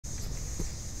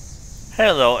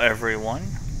Hello everyone,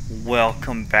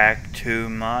 welcome back to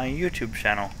my YouTube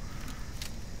channel.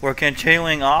 We're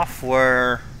continuing off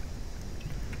where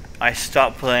I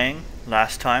stopped playing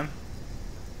last time.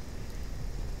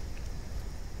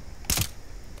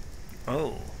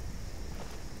 Oh,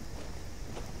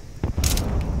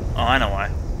 I know why.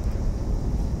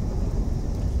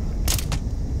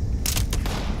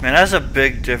 Man, that's a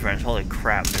big difference. Holy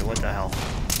crap, dude, what the hell?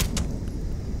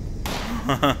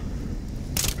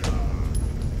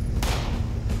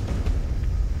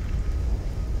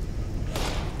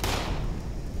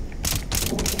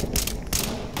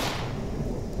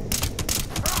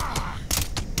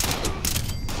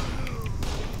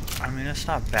 I mean, it's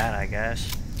not bad, I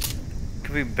guess.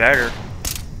 Could be better.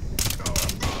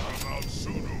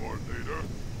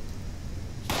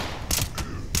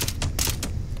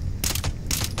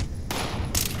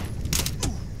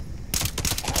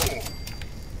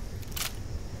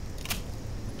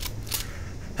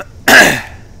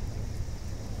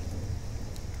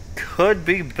 Could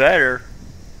be better.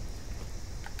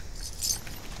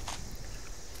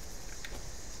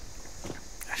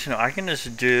 Actually, no, I can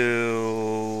just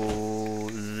do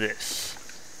this.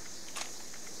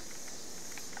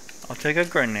 I'll take a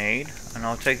grenade, and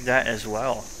I'll take that as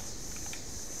well.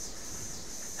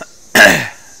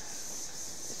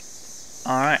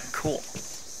 Alright, cool.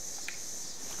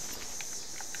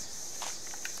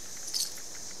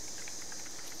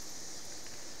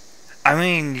 I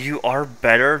mean, you are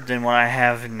better than what I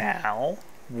have now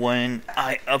when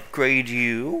I upgrade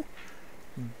you,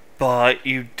 but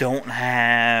you don't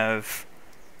have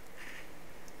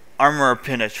armor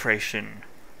penetration,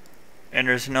 and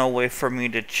there's no way for me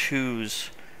to choose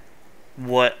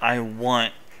what I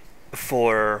want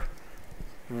for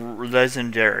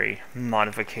legendary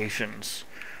modifications,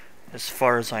 as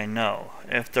far as I know.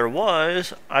 If there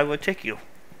was, I would take you,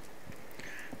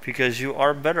 because you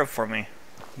are better for me.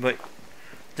 But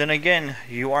then again,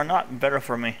 you are not better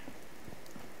for me,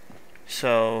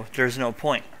 so there's no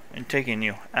point in taking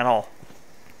you at all.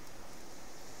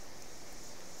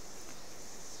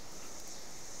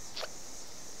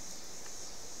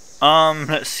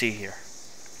 Let's see here.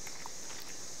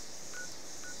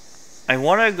 I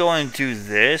want to go and do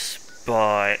this,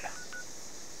 but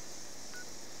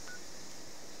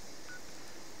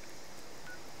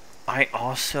I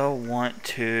also want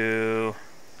to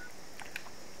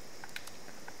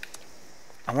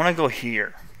go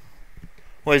here.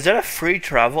 Wait, is that a free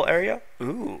travel area?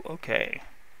 Ooh, okay.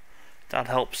 That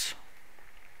helps.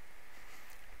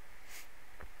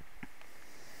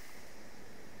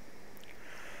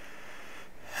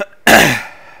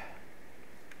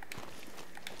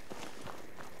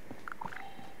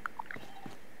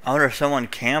 I wonder if someone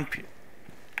camp.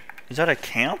 Is that a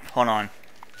camp? Hold on.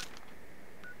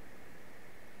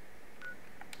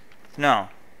 No,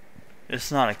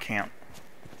 it's not a camp.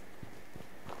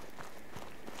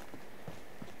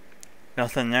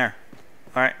 Nothing there.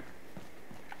 Alright.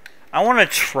 I want to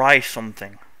try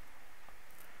something.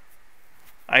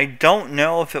 I don't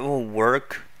know if it will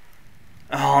work.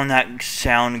 Oh, and that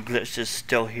sound glitch is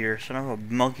still here. Son of a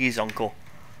monkey's uncle.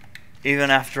 Even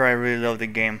after I reload the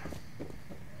game.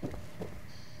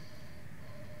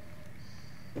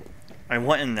 I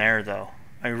went in there though.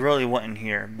 I really went in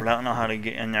here, but I don't know how to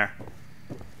get in there.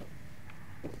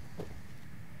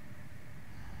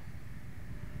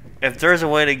 If there's a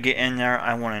way to get in there,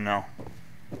 I want to know.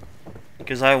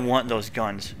 Because I want those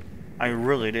guns. I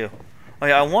really do. Oh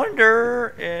yeah, I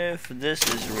wonder if this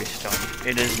is restone.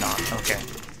 It is not. Okay.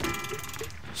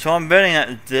 So I'm betting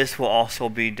that this will also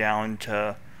be down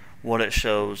to what it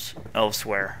shows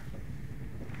elsewhere.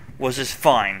 Which is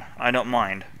fine. I don't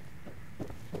mind.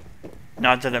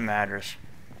 Not that it matters.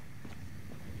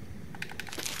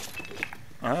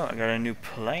 Oh, I got a new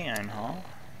plan, huh?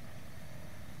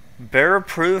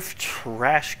 Bear-proof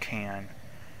trash can.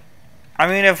 I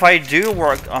mean, if I do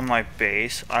work on my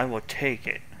base, I will take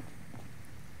it.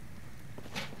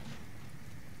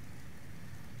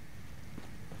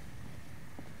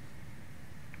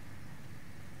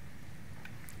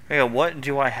 Okay, what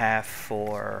do I have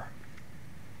for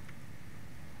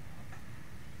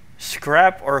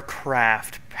scrap or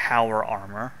craft power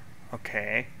armor?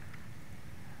 Okay.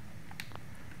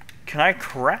 Can I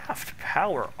craft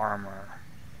power armor?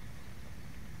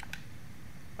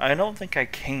 I don't think I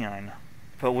can,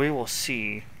 but we will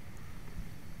see.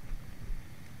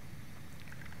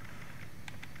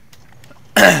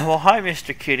 Well, hi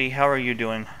Mr. Kitty, how are you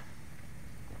doing?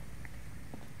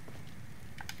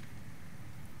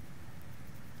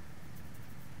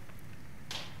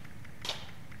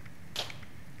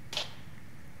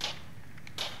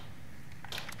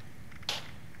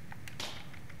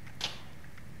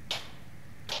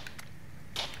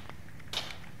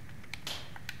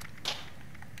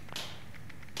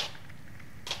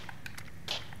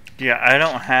 Yeah, I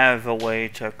don't have a way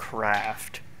to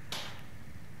craft.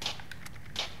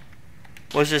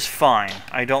 Which is fine.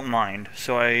 I don't mind.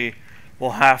 So I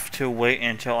will have to wait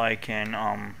until I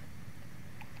can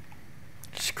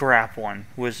scrap one,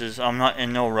 which is I'm not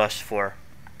in no rush for.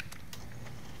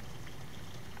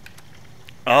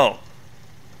 Oh.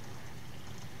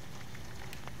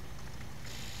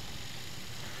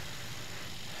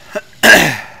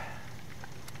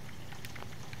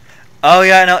 Oh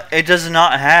yeah, no, it does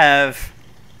not have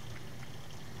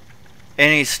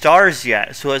any stars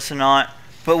yet, so it's not.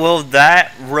 But will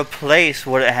that replace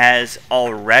what it has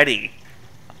already?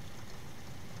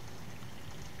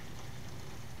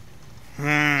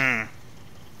 Well,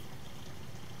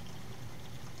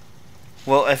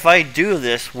 if I do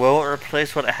this, will it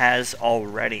replace what it has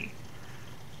already?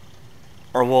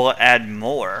 Or will it add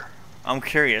more? I'm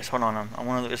curious. Hold on, I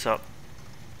want to look this up.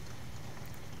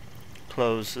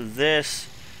 Close this,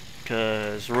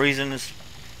 because reasons.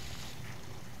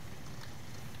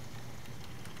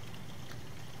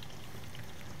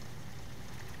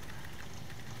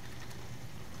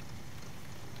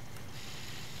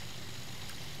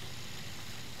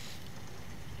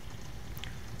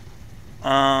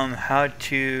 How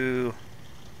to...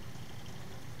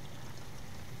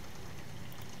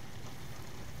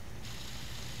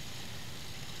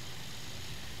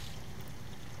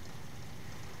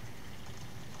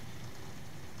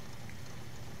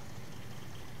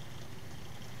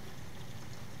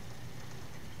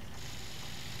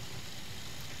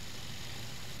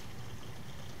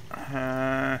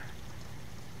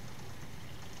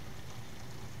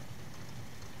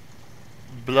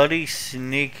 Bloody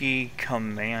Sneaky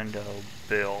Commando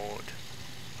build.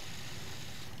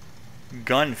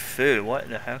 Gun food, what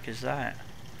the heck is that?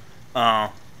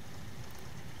 Oh.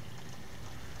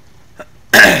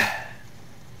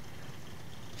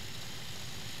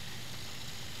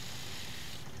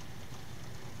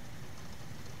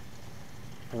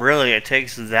 Really, it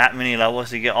takes that many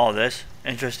levels to get all this?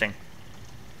 Interesting.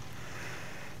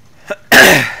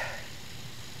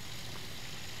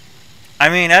 I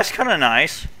mean, that's kind of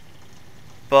nice.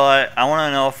 But I want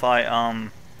to know if I,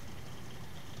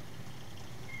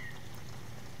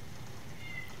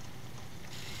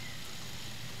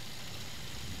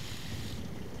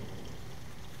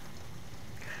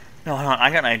 No, hold on,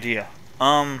 I got an idea.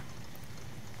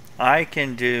 I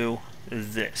can do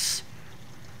this.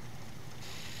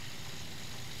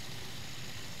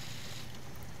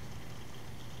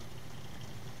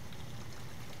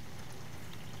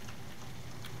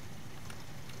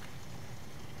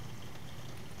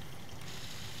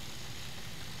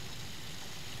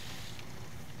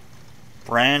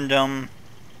 Random,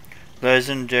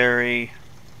 legendary,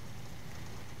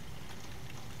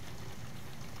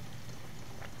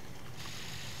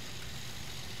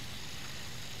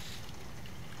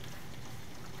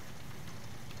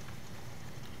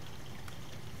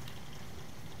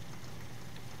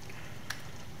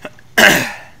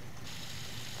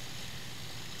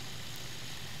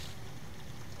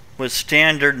 with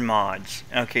standard mods.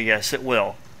 Okay, yes, it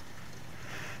will.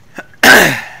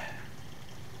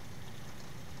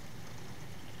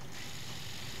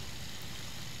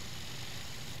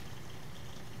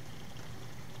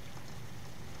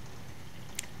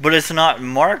 But it's not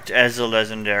marked as a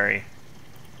legendary.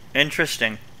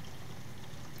 Interesting.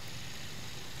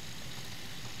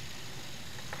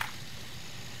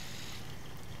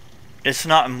 It's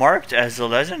not marked as a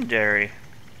legendary.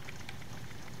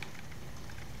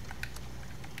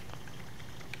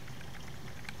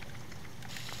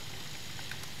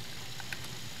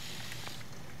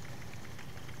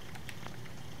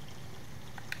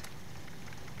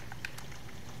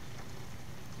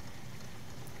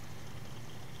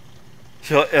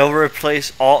 So it'll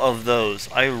replace all of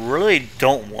those. I really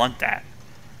don't want that.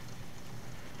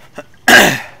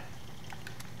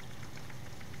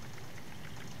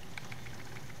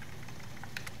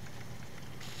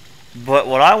 But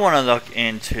what I want to look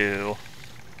into...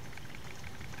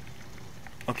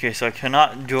 Okay, so I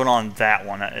cannot do it on that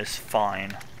one. That is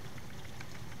fine.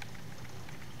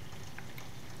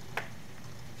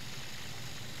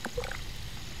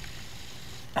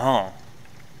 Oh.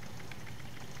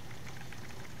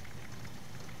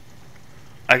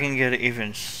 I can get it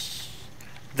even...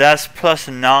 That's plus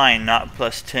 9, not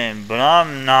plus 10. But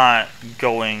I'm not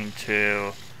going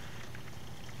to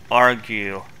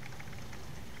argue.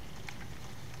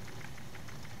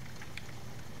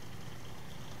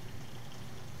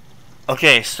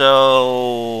 Okay,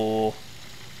 so...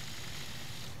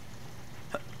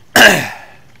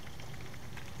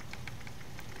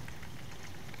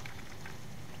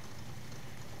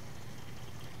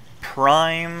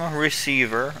 prime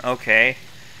receiver, okay.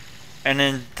 And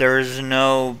then there's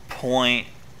no point.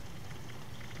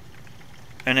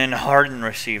 And then hardened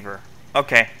receiver,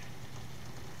 okay.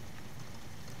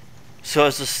 So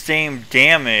it's the same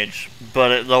damage,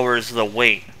 but it lowers the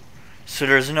weight. So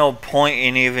there's no point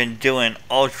in even doing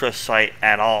ultra sight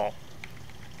at all.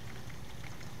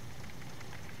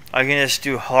 I can just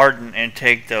do hardened and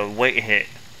take the weight hit.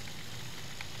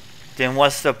 Then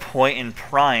what's the point in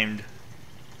primed?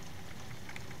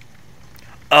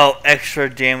 Oh,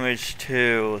 extra damage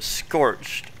to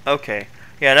scorched. Okay.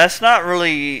 Yeah, that's not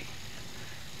really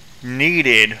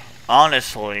needed,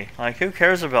 honestly. Like, who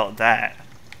cares about that?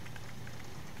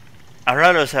 I'd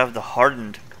rather just have the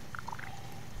hardened.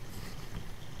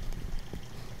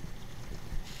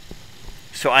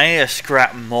 So I need to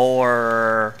scrap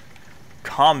more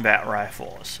combat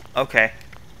rifles. Okay.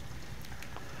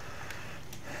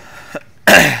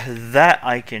 That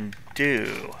I can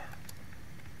do.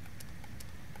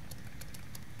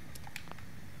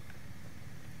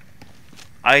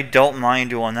 I don't mind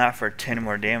doing that for 10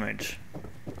 more damage.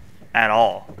 At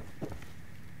all.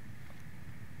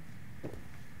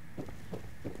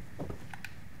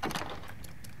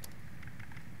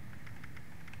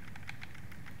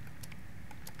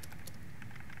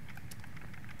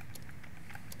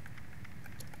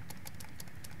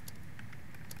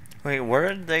 Wait, where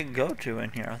did they go to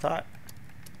in here? I thought...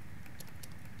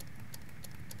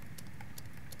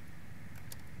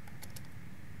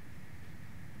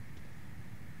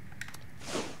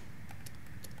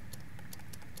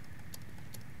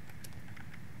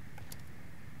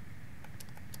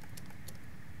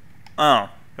 Oh,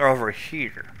 they're over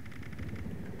here.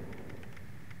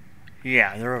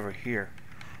 Yeah, they're over here.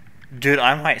 Dude,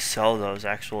 I might sell those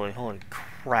actually. Holy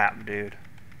crap, dude.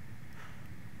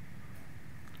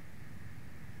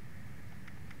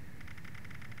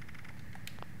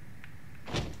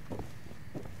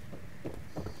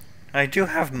 I do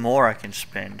have more I can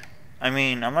spend. I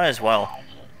mean, I might as well.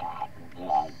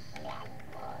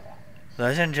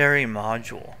 Legendary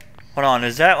module. Hold on,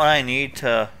 is that what I need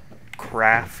to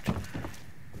craft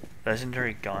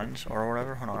legendary guns or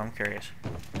whatever? Hold on, I'm curious.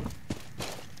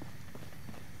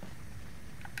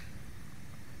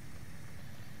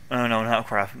 Oh no, not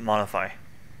craft, modify.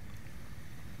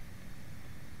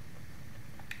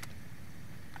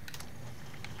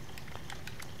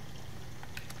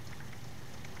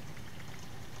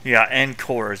 Yeah, and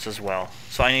cores as well.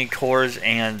 So I need cores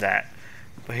and that.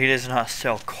 But he does not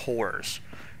sell cores.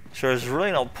 So there's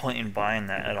really no point in buying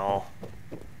that at all.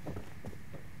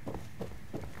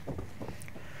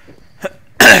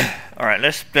 Alright,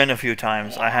 let's spin a few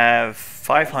times. I have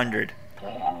 500.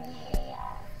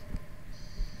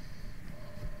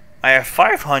 I have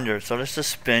 500, so let's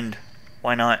just spend.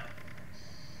 Why not?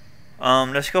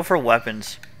 Let's go for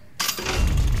weapons.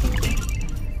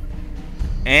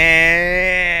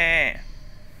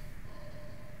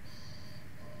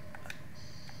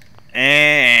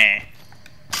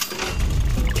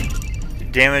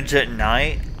 Damage at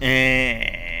night.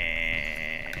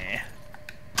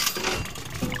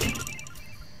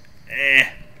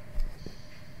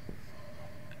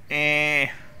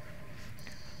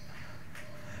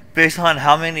 Based on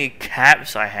how many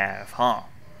caps I have, huh?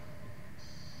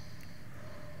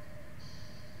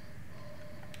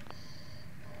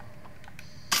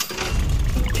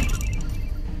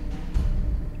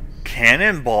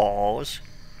 Cannonballs?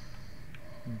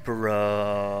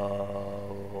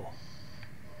 Bro.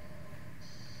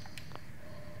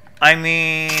 I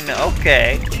mean,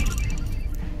 okay.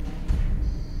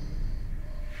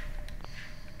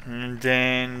 And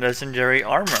then legendary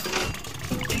armor.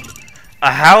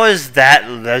 How is that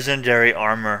legendary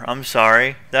armor? I'm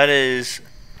sorry. That is...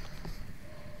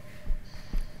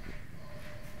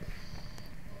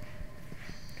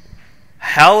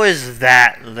 How is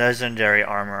that legendary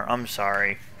armor? I'm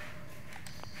sorry.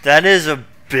 That is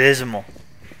abysmal.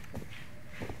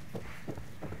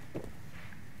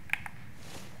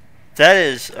 That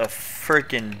is a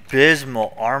freaking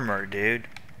abysmal armor, dude.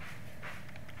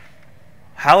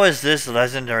 How is this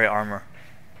legendary armor?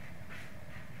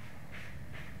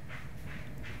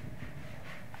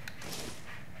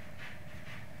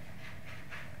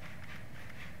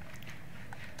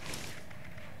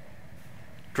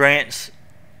 Grants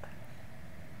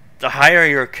the higher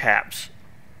your caps.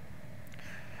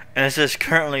 And it says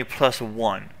currently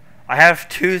 +1. I have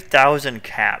 2,000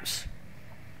 caps.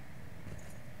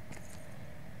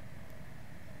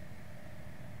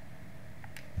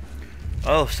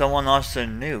 Oh, someone lost a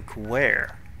nuke.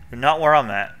 Where? Not where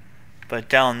I'm at, but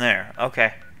down there.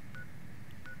 Okay.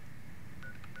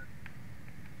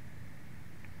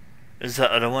 Is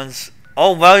the other ones?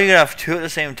 Oh, well, you have two at the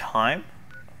same time?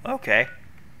 Okay.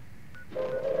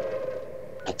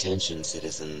 Attention,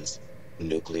 citizens.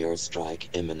 Nuclear strike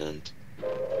imminent.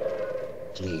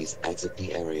 Please exit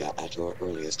the area at your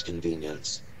earliest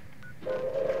convenience.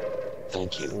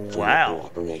 Thank you for your Wow.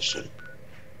 cooperation.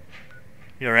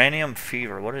 Uranium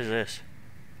fever. What is this?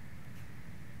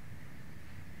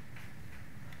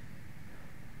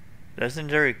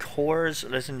 Legendary cores,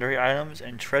 legendary items,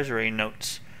 and treasury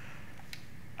notes.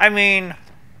 I mean,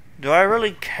 do I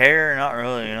really care? Not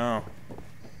really, no.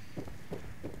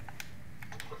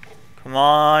 Come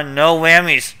on, no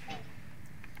whammies.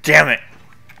 Damn it.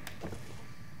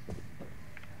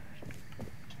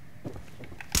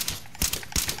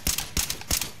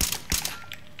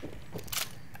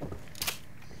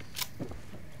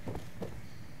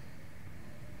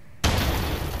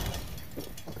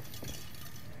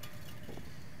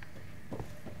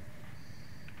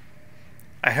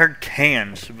 I heard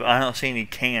cans, but I don't see any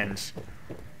cans.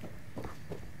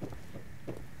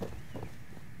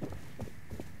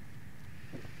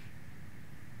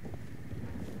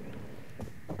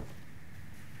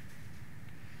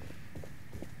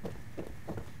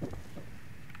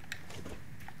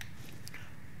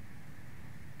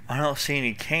 I don't see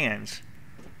any cans.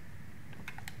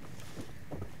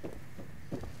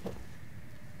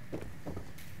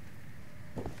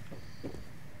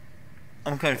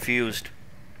 I'm confused.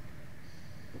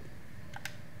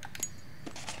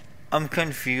 I'm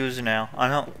confused now. I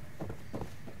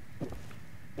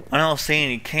don't see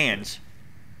any cans.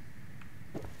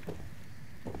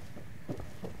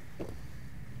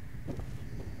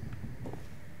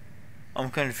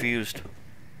 I'm confused.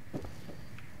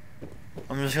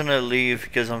 I'm just gonna leave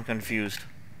because I'm confused.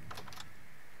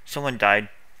 Someone died.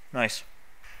 Nice.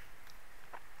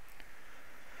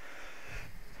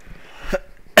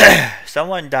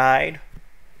 Someone died.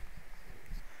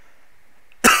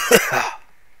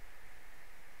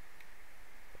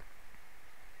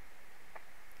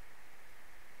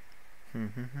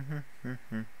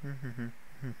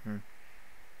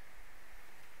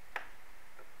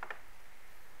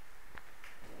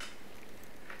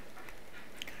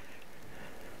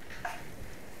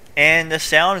 And the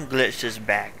sound glitch is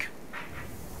back.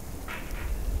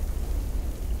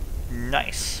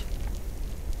 Nice.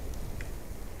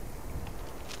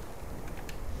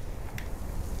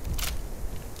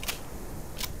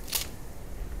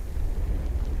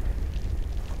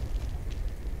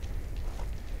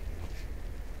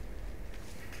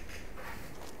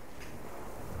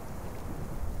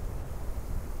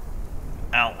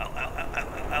 Ow, ow, ow, ow, ow,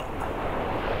 ow,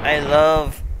 ow. I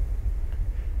love...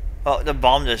 Oh, the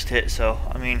bomb just hit, so,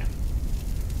 I mean...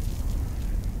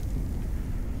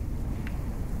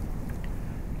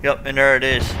 Yep, and there it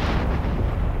is.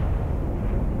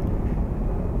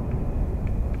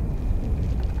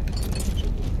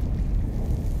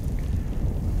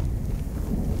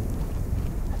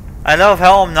 I love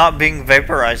how I'm not being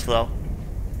vaporized, though.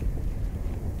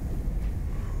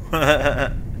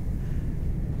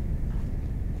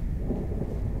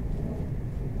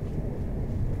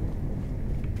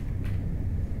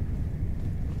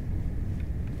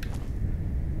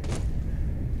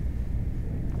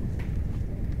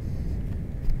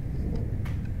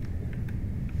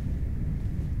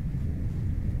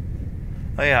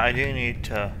 Oh yeah, I do need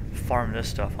to farm this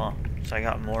stuff, huh? So I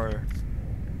got more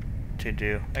to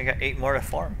do. I got 8 more to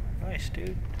farm. Nice,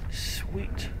 dude.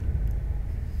 Sweet.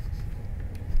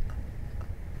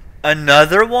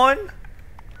 Another one?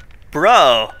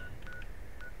 Bro.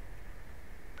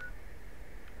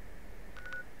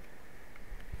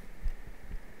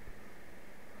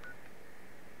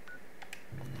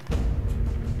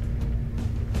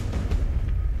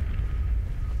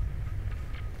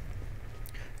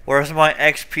 Where's my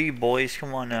XP, boys?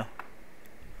 Come on now.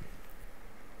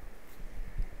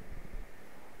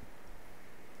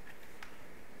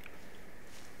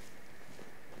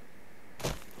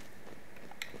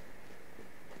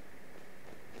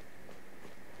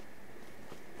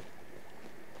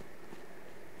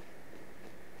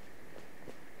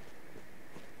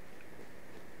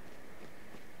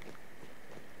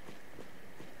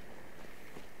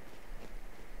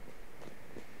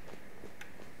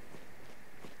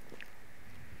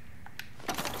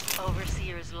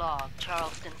 Overseer's log,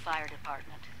 Charleston Fire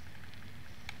Department.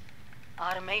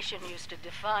 Automation used to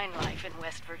define life in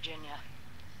West Virginia.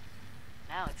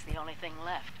 Now it's the only thing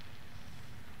left.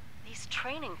 These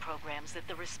training programs that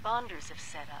the responders have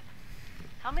set up.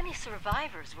 How many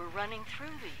survivors were running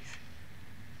through these?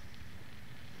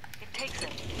 It takes a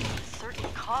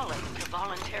certain calling to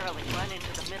voluntarily run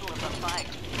into the middle of a fight.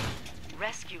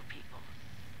 Rescue people.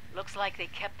 Looks like they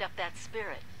kept up that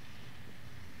spirit.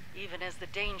 even as the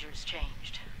dangers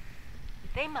changed.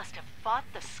 They must have fought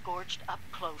the Scorched up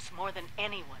close more than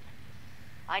anyone.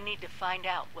 I need to find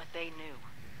out what they knew.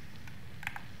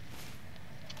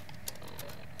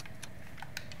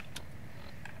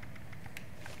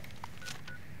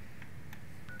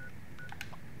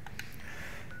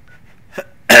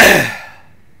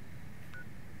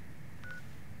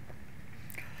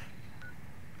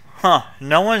 Huh,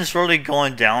 no one's really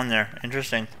going down there.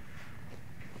 Interesting.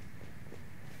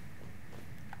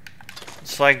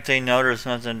 It's like they know there's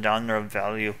nothing down there of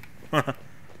value. I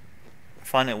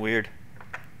find it weird.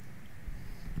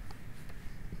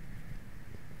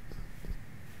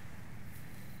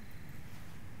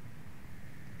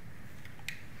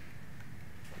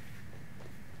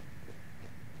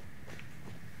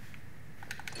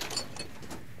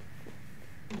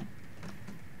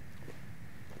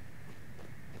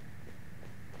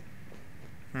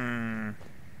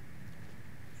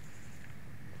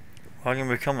 I can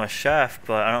become a chef,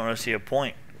 but I don't really see a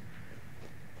point.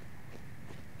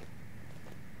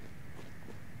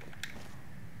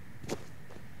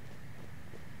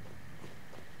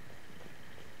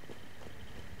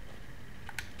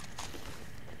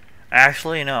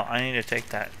 Actually, no, I need to take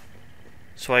that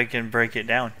so I can break it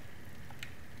down.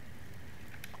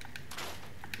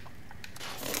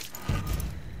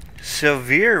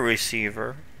 Severe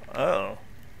receiver. Oh.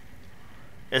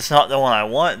 It's not the one I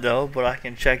want though, but I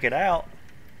can check it out.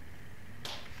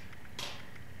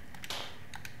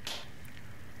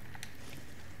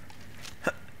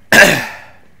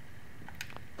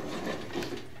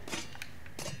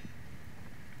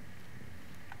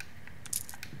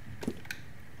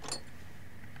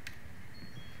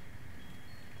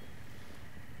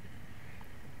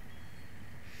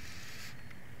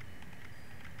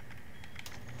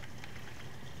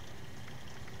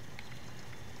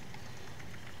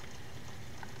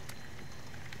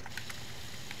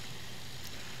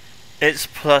 It's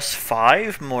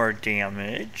 +5 more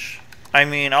damage. I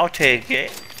mean, I'll take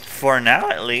it. For now,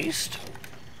 at least.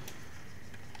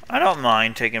 I don't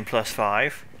mind taking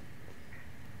 +5.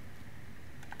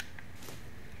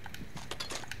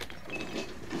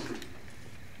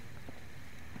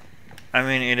 I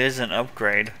mean, it is an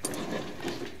upgrade.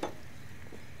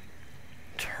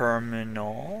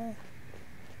 Terminal.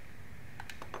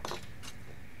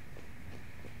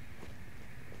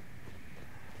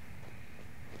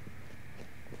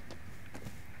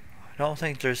 I don't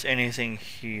think there's anything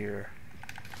here.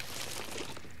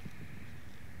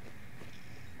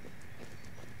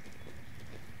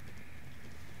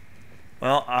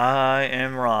 Well, I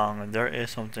am wrong. There is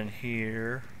something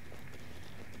here.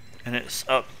 And it's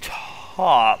up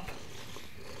top.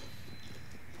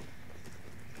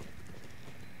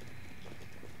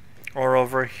 Or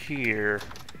over here.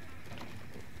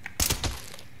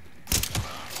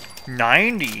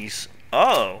 90s.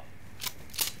 Oh.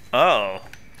 Oh.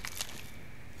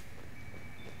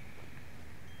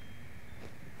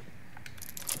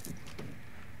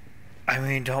 I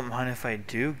mean, don't mind if I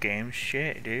do, game.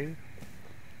 Shit, dude.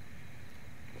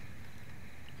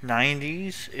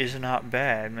 90s is not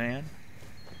bad, man.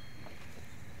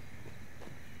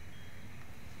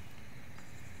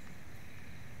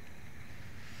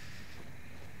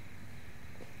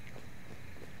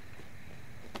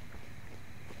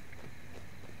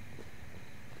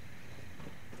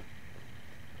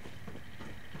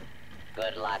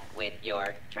 Good luck with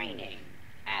your training,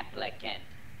 applicant.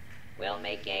 We'll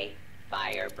make a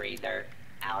fire breather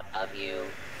out of you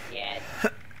yet.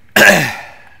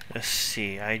 Let's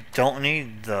see, I don't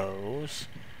need those.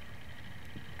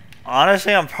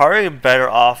 Honestly, I'm probably better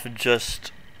off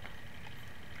just...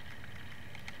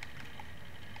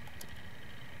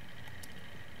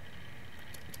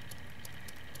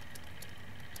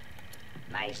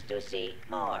 Nice to see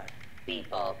more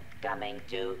people coming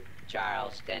to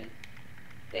Charleston.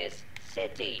 This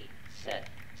city's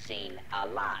seen a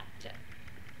lot.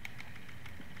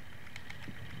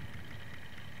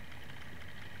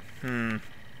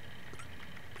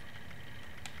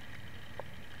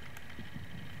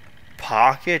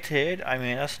 Pocketed? I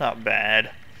mean, that's not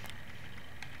bad.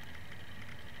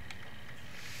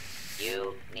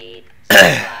 You need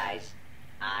supplies.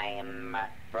 I am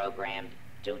programmed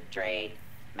to trade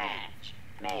match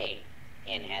made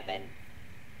in heaven.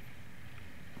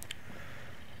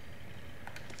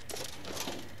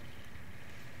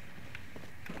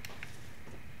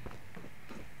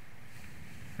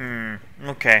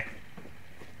 Okay.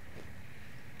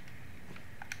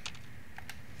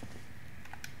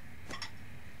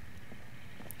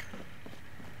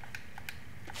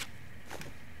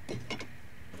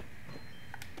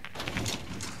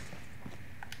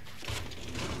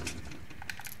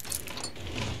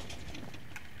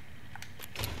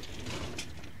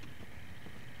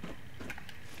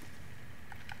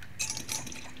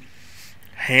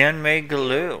 Handmade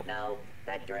glue. No,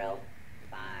 the drill.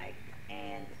 Buy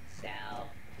and sell.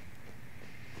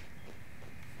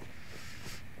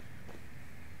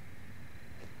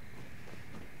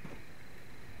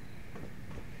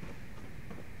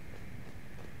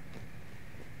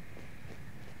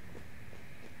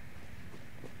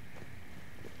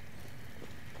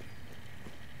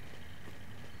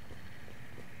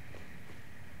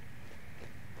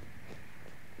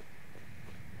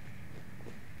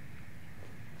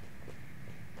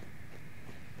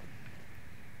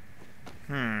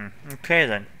 Okay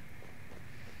then.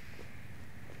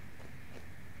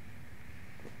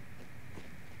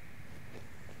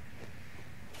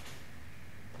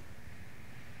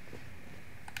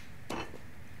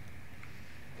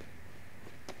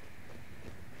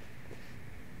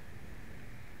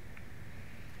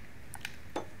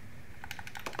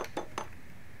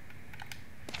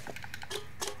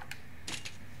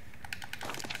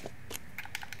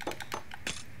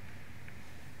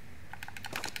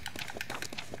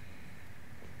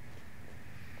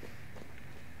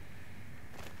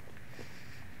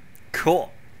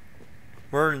 Cool.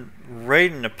 We're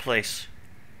raiding the place.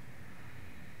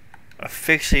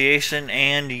 Asphyxiation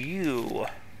and you.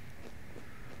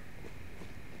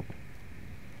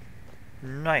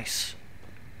 Nice.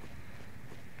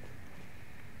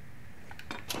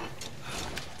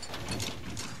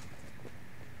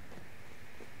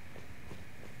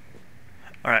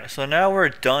 Alright, so now we're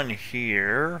done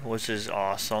here, which is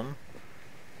awesome.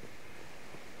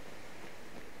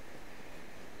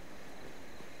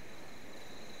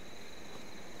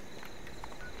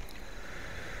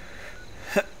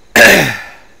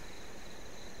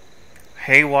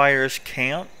 Haywire's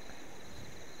camp.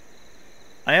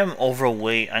 I am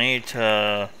overweight. I need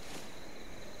to...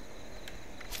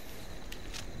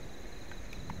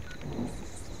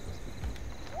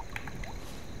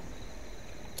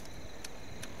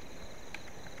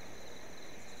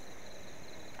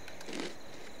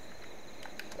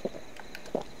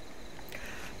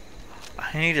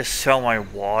 I need to sell my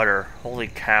water. Holy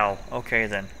cow. Okay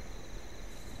then.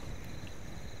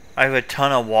 I have a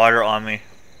ton of water on me.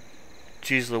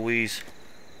 Jeez Louise.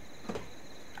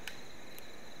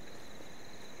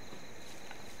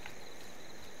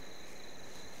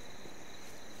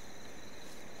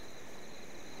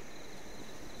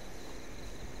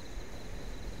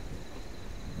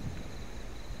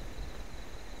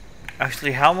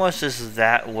 Actually, how much does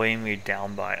that weigh me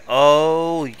down by?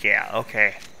 Oh, yeah,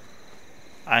 okay.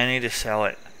 I need to sell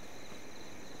it.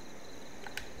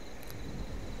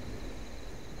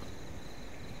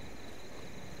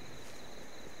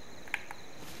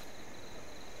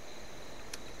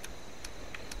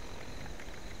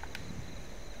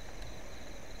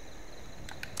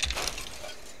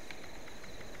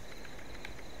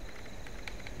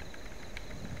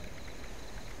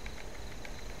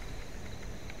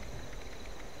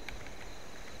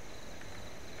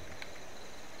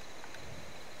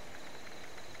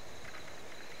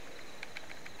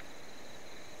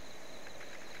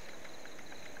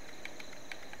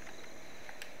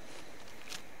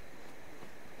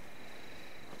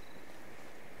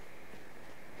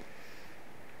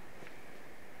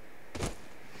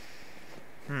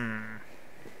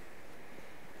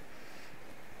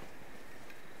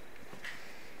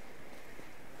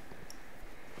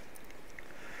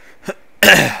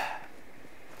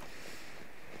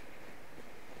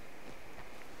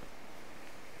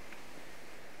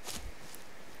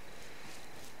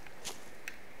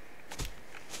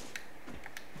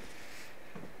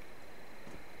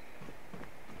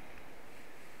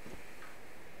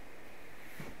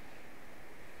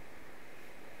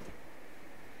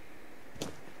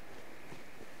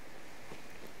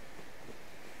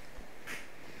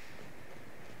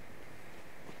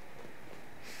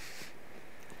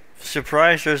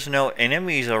 Surprised there's no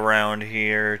enemies around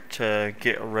here to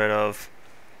get rid of.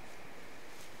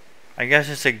 I guess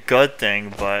it's a good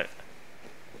thing, but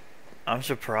I'm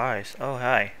surprised. Oh,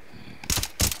 hi.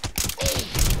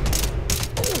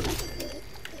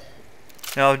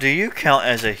 Now, do you count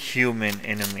as a human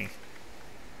enemy?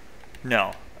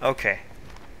 No. Okay.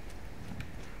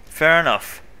 Fair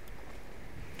enough.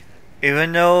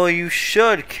 Even though you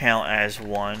should count as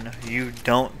one, you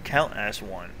don't count as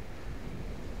one.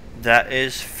 That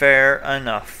is fair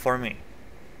enough for me.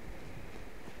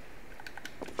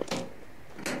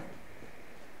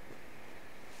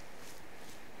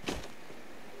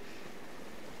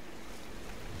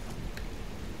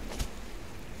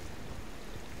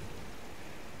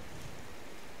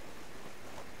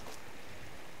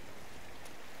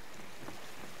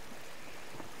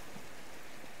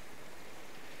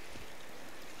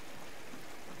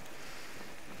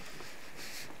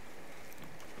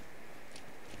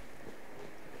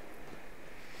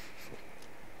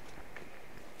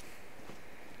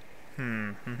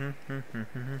 I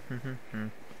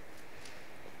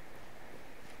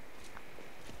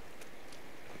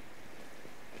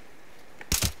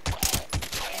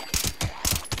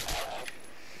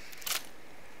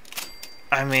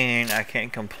mean, I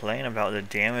can't complain about the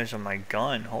damage on my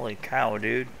gun. Holy cow,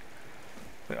 dude.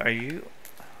 Wait, are you...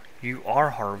 You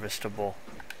are harvestable.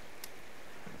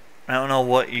 I don't know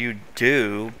what you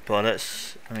do, but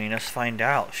let's... I mean, let's find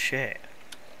out. Shit.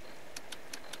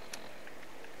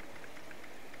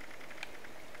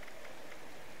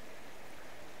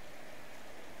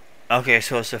 Okay,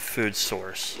 so it's a food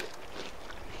source.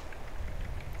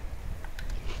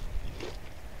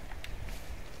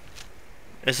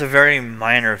 It's a very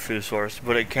minor food source,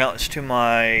 but it counts to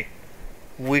my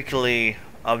weekly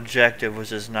objective,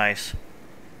 which is nice.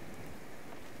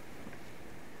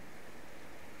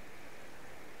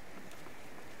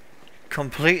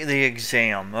 Complete the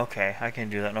exam. Okay, I can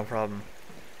do that, no problem.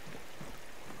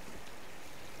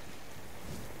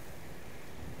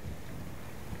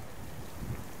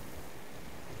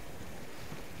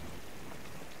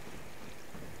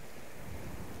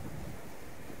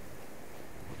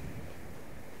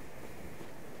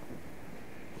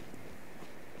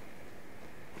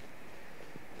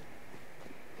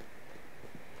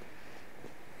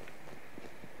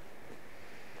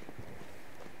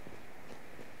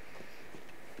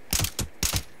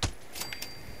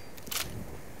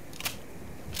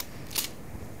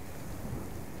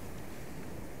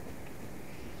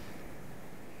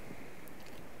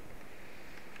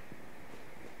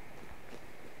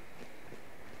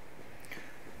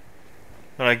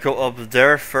 Should I go up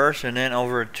there first and then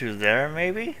over to there,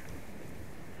 maybe?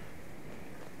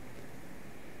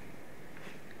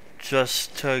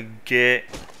 Just to get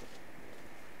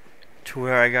to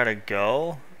where I gotta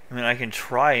go? I mean, I can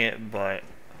try it, but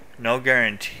no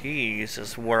guarantees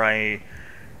is where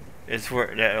it's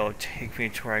where that'll take me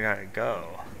to where I gotta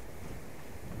go.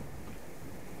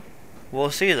 We'll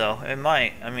see though, it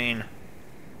might, I mean...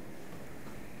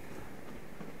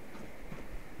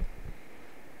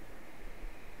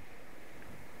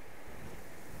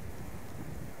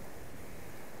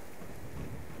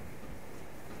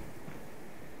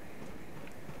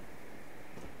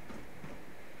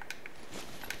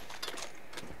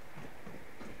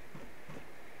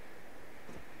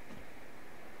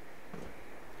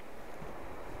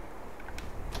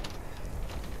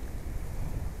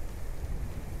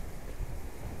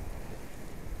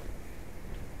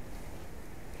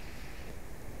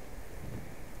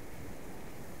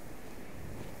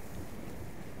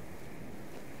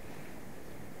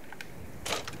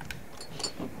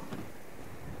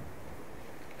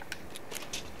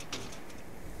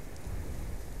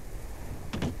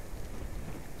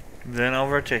 Then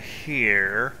over to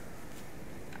here.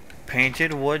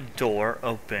 Painted wood door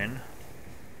open.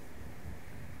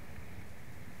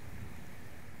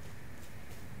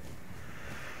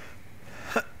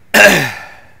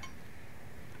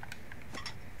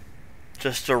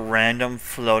 Just a random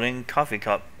floating coffee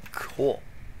cup. Cool.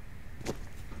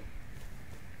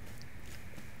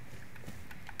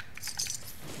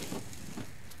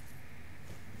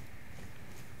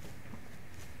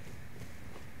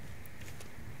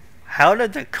 How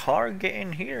did the car get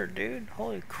in here, dude?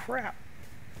 Holy crap.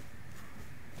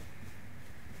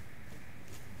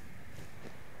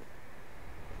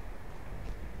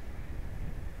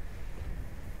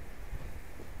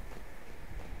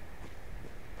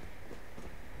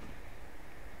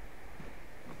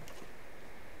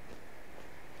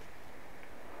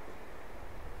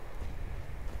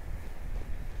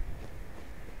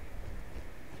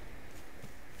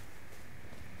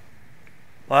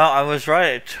 Well, I was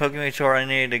right. It took me to where I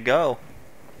needed to go.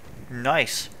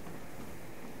 Nice.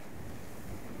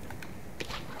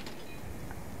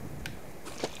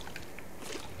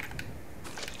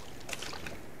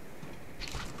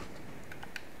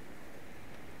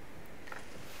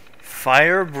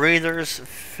 Fire breather's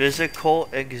physical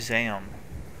exam.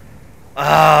 Oh,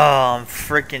 I'm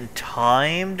freaking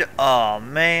timed. Oh,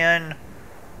 man.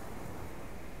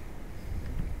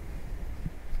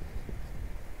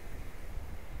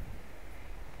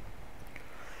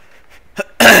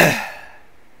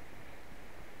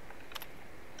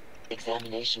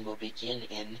 Examination will begin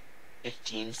in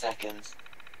 15 seconds.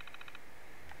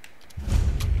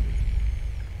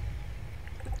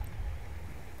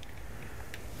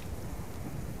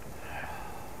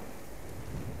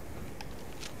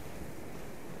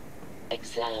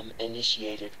 Exam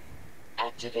initiated.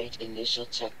 Activate initial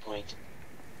checkpoint.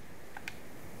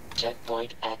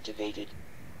 Checkpoint activated.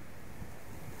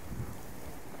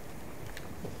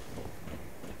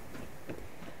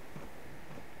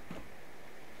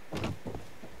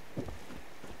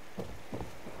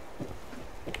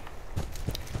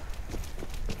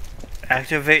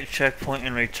 Activate checkpoint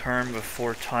and return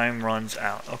before time runs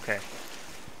out. Okay.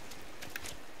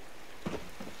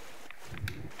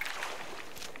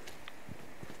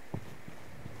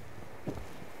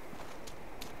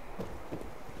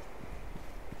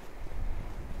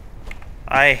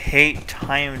 I hate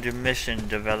timed mission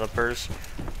developers.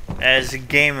 As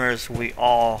gamers, we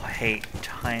all hate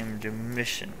timed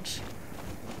missions.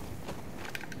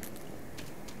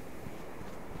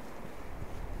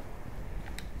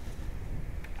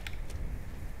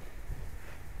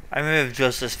 I move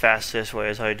just as fast this way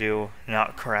as I do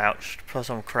not crouched. Plus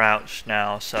I'm crouched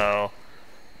now, so...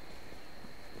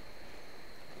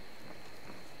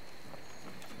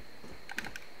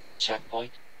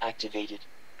 Checkpoint activated.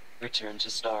 Return to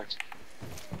start.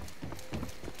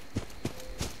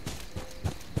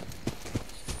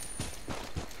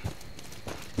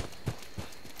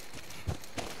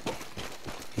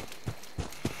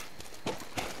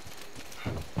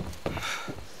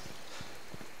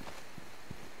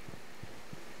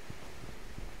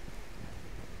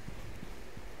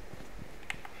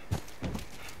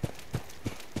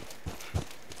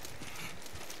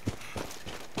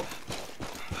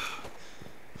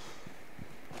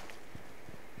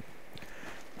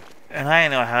 And I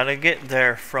know how to get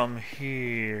there from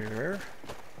here.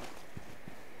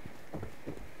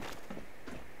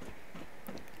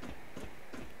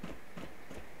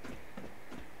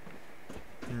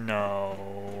 No.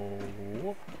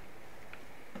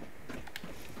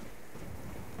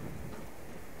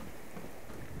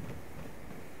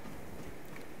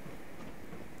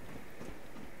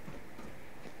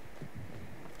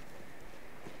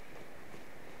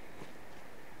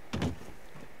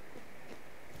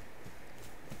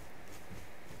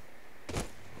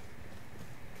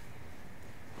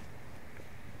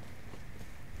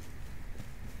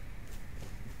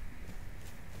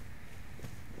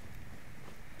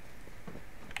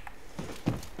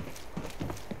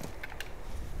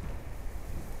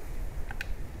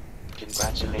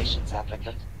 Congratulations,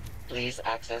 applicant. Please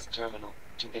access terminal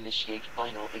to initiate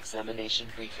final examination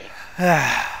briefing.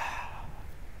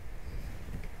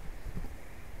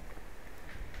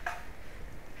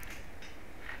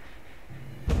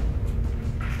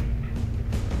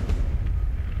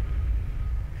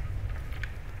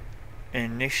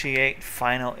 Initiate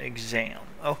final exam.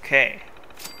 Okay.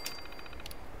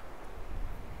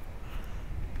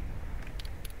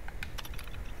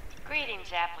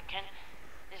 Greetings, applicant.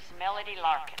 This is Melody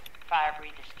Larkin, Fire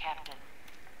Breather's captain.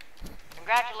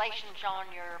 Congratulations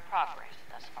on your progress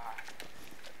thus far.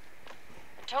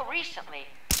 Until recently,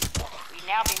 we'd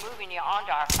now be moving you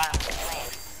onto our final plan.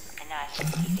 A nice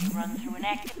easy run through an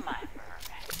active mine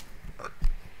burn.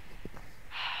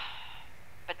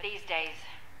 But these days,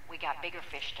 we got bigger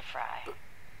fish to fry.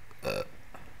 The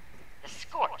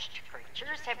scorched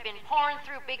creatures have been pouring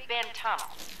through Big Bend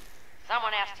Tunnel.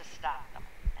 Someone has to stop them.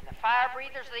 And the fire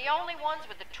breathers are the only ones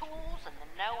with the tools and the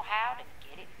know-how to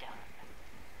get it done.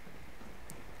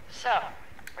 So,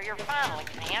 for your final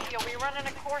exam, you'll be running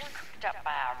a course cooked up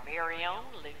by our very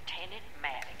own Lieutenant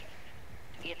Madigan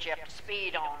to get you up to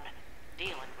speed on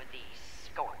dealing with these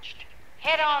scorched.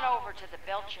 Head on over to the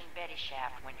Belch and Betty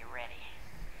shaft when you're ready.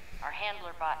 Our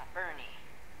handler bot, Bernie,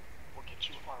 will get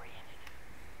you oriented.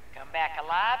 Come back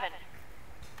alive and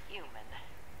human,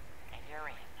 and you're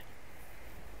in.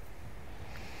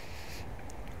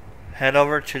 Head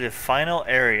over to the final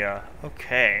area.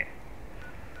 Okay.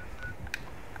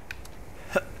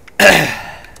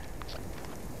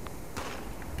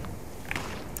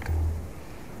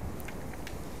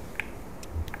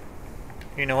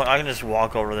 You know what? I can just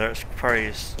walk over there. It's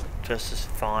probably just as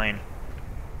fine.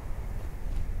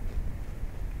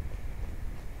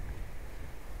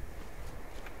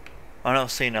 I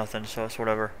don't see nothing, so it's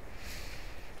whatever.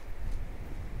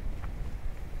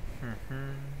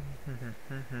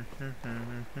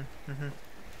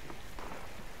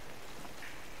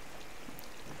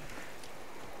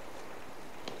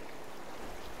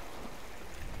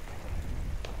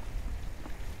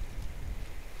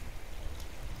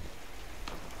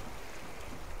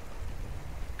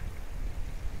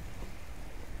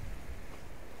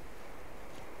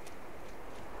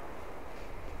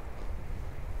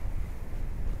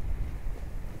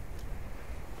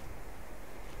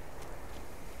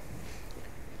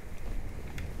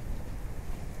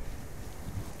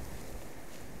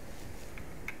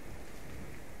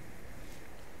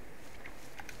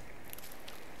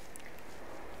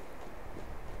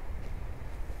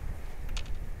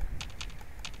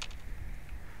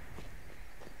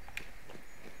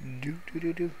 Do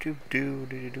do do do do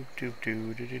do do do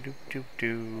do do do do do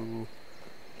do.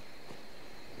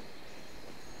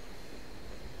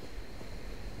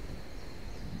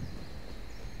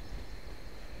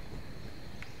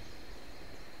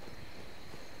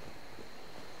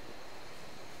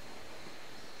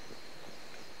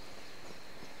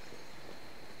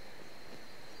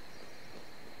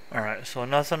 So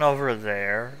nothing over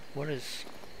there. What is...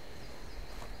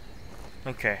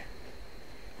 Okay.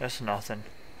 That's nothing.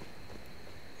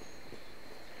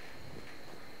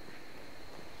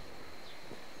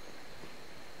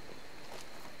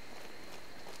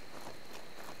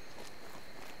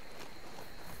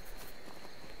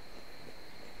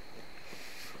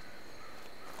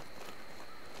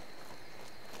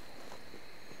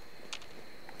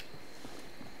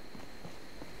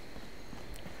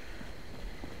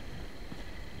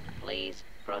 Please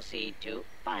proceed to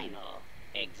final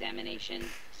examination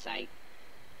site.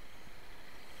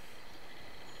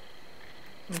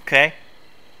 Okay.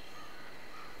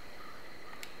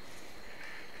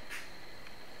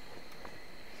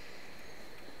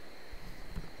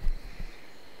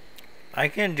 I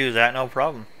can do that, no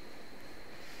problem.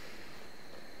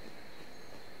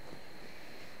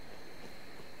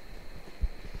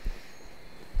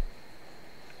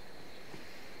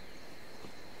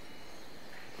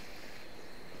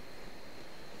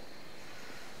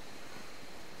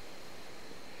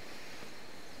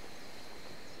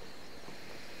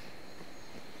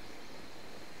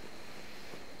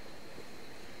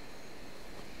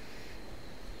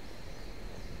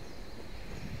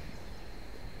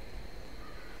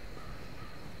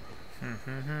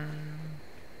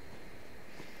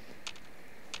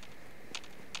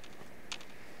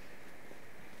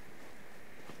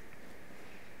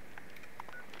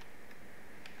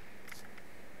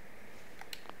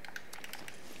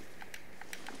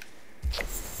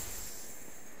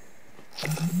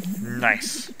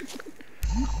 Nice.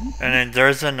 And then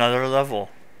there's another level.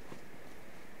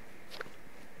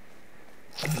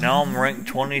 Now I'm ranked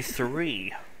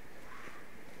 23.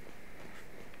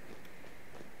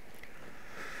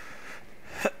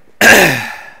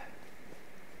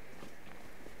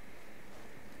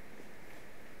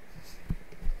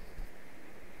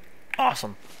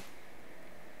 Awesome.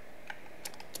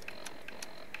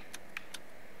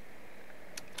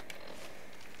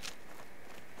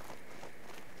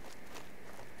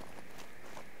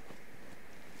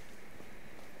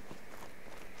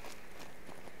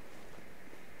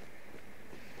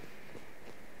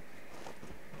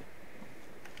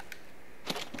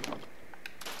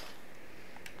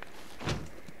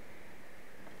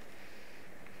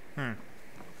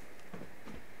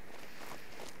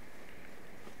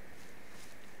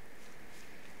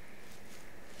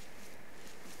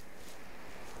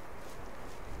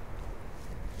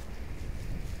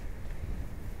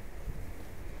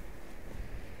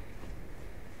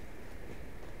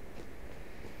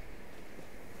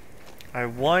 I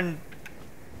won.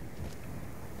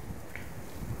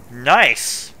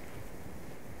 Nice.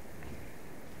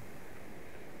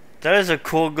 That is a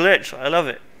cool glitch. I love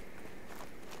it.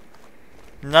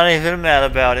 Not even mad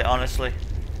about it, honestly.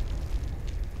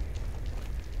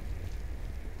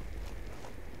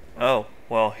 Oh,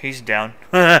 well, he's down.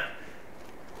 That's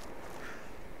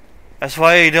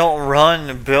why you don't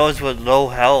run builds with low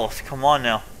health. Come on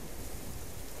now.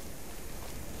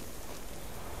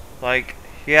 Like,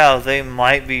 yeah, they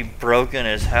might be broken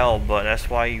as hell, but that's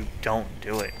why you don't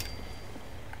do it.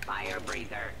 Fire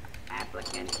breather.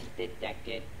 Applicant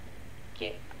detected.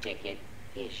 Kit ticket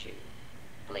issued.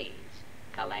 Please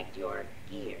collect your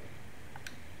gear.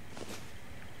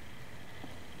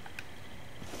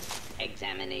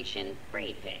 Examination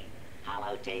briefing.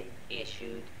 Holotape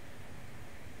issued.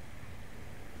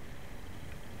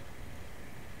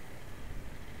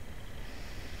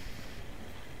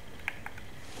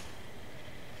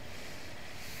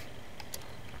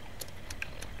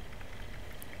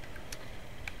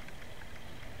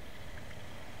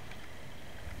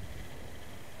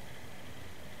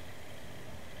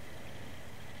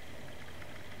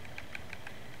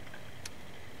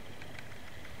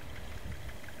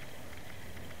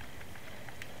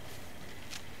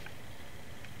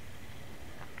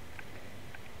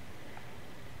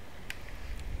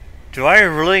 Do I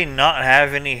really not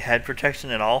have any head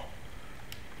protection at all?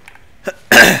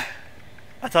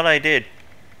 I thought I did.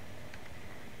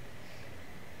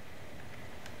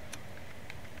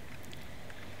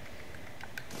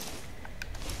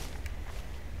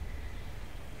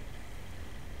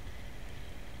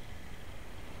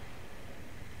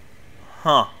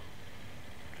 Huh.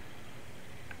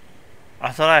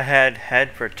 I thought I had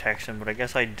head protection, but I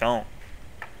guess I don't.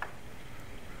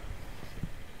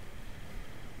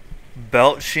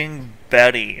 Belching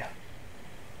Betty.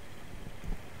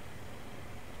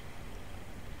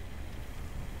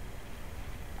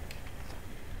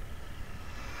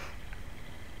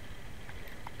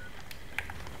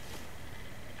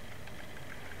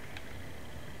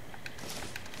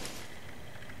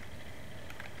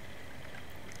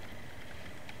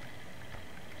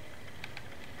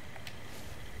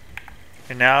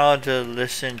 And now to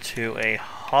listen to a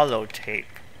holotape.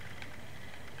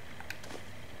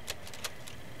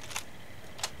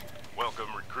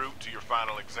 Welcome, recruit, to your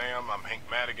final exam. I'm Hank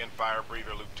Madigan, fire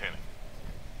breather lieutenant.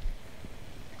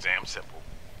 Exam simple.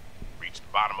 Reach the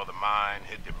bottom of the mine,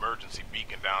 hit the emergency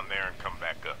beacon down there, and come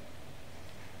back up.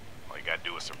 All you gotta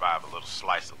do is survive a little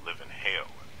slice of living hell,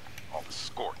 all the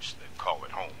scorch that call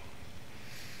it home.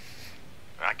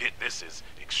 And I get this is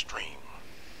extreme,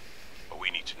 but we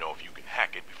need to know if you can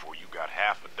hack it before you got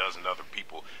half a dozen other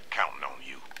people counting on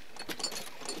you.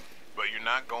 But you're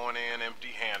not going in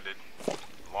empty-handed.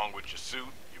 Along with your suit,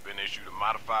 you've been issued a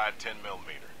modified 10mm.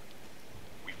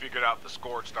 We figured out the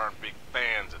Scorched aren't big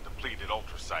fans of depleted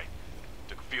ultracite.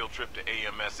 Took a field trip to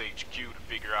AMS HQ to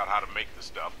figure out how to make the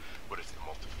stuff, but it's the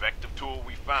most effective tool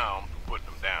we found for putting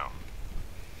them down.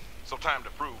 So time to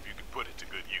prove you can put it to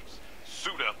good use.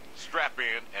 Suit up, strap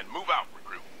in, and move out,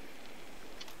 recruit.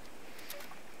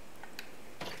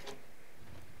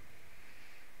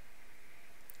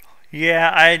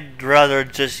 Yeah, I'd rather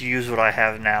just use what I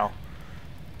have now.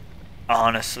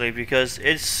 Honestly, because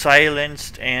it's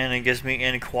silenced and it gets me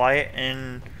in quiet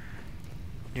and,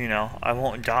 you know, I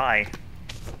won't die.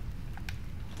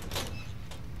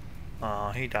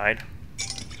 He died.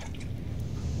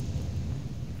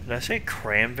 Did I say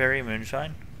cranberry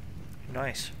moonshine?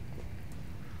 Nice.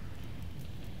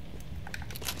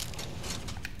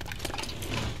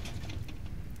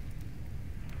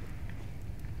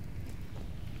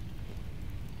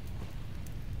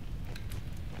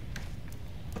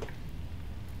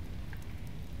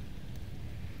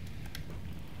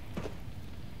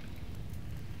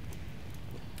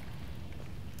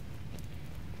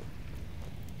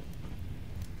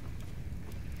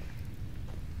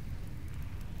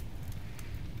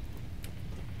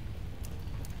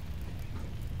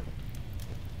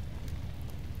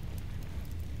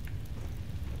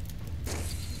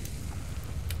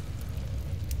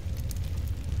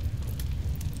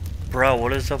 Bro,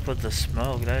 what is up with the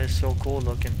smoke? That is so cool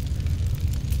looking.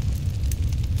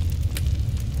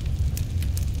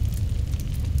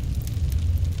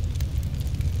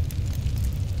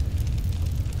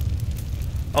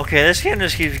 Okay, this game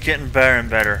just keeps getting better and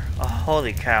better. Oh,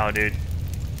 holy cow, dude.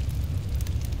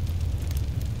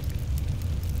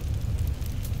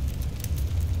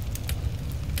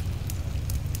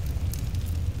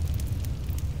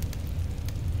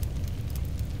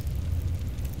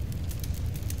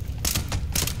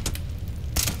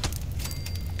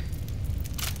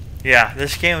 Yeah,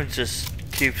 this game just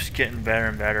keeps getting better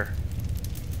and better.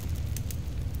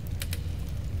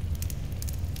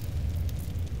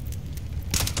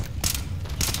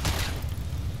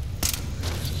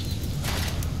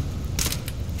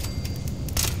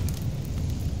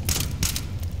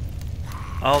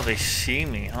 Oh, they see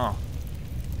me, huh?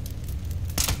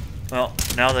 Well,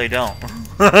 now they don't.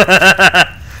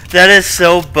 That is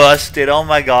so busted. Oh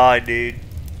my god, dude.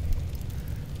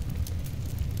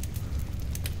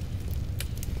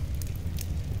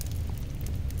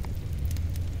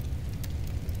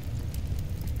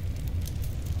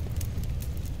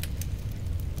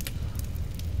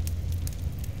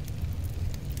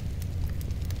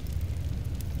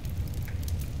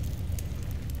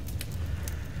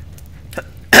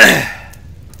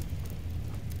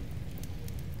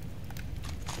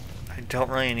 Don't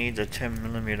really need the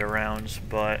 10mm rounds,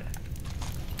 but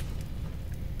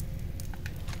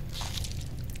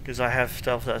because I have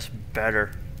stuff that's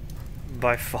better,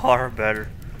 by far better.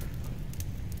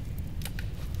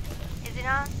 Is it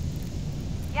on?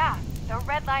 Yeah, the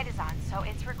red light is on, so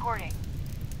it's recording.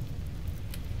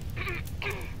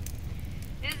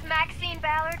 This is Maxine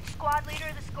Ballard, squad leader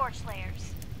of the Scorch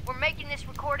Slayers. We're making this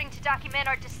recording to document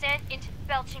our descent into the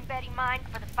Belching Betty mine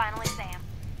for the final exam.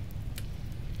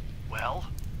 Well,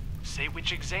 say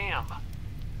which exam.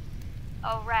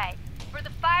 Oh, right. For the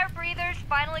fire breather's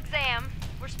final exam,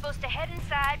 we're supposed to head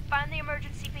inside, find the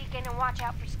emergency beacon, and watch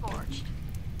out for Scorched.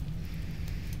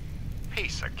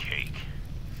 Piece of cake.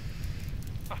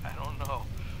 I don't know.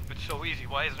 If it's so easy,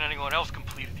 why hasn't anyone else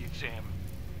completed the exam?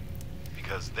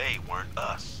 Because they weren't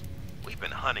us. We've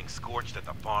been hunting Scorched at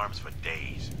the farms for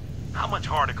days. How much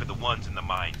harder could the ones in the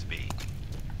mines be?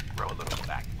 Grow a little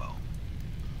backbone.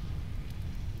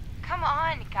 Come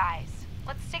on, guys.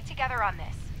 Let's stick together on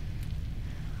this.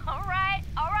 All right,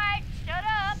 shut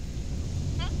up.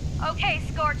 Okay,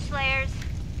 Scorch Slayers.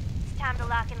 It's time to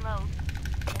lock and load.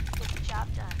 Let's get the job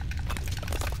done.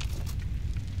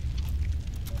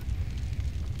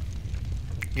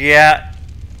 Yeah,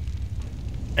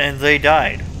 and they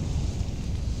died.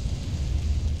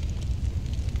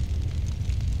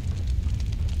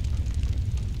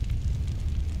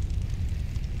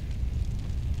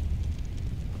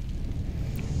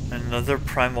 Another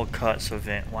primal cuts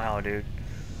event. Wow, dude.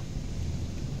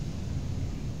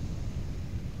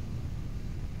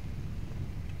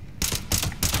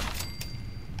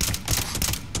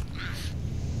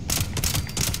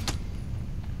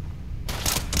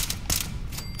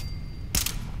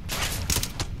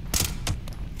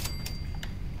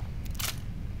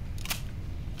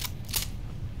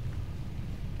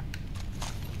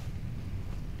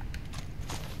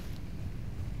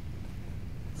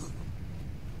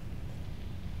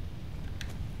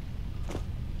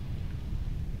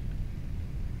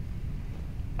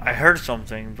 I heard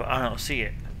something, but I don't see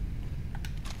it.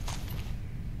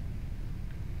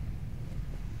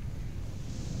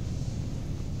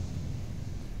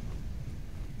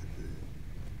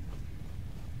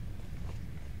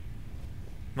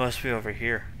 Must be over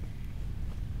here.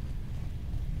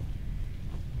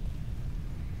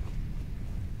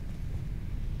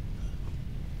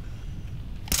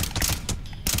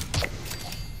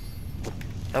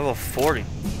 Level 40.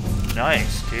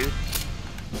 Nice, dude.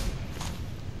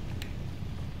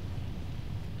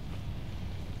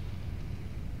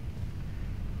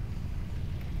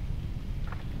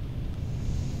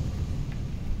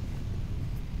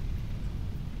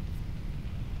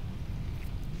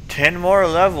 Ten more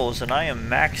levels and I am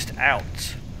maxed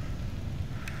out.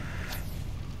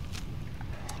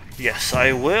 Yes,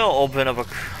 I will open up a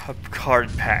card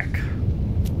pack.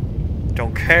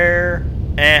 Don't care.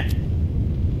 Eh.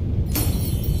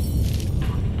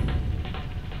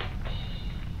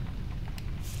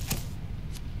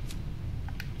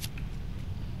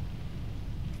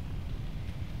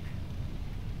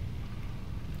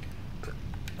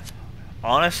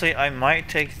 Honestly, I might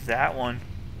take that one.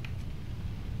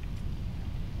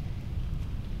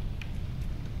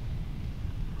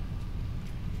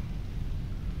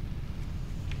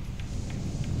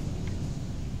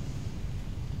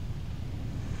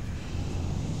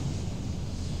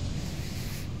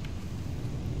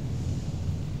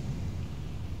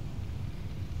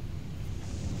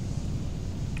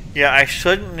 Yeah, I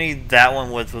shouldn't need that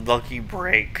one with Lucky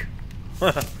Break.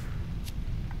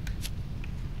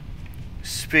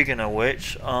 Speaking of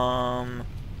which,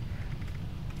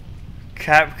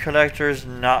 cap collector's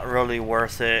not really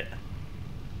worth it.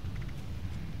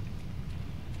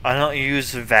 I don't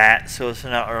use VAT, so it's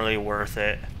not really worth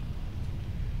it.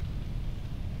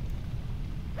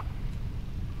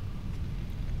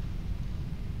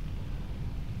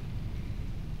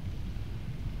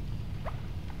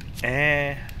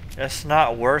 It's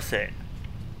not worth it.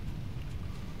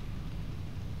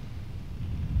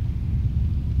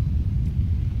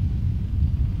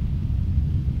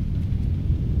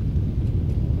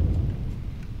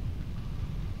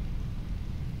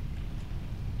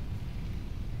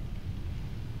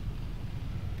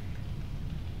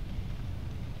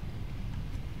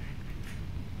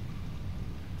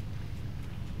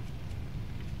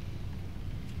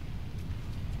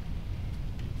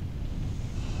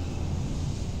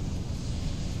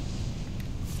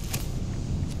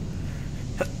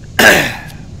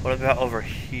 What about over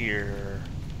here?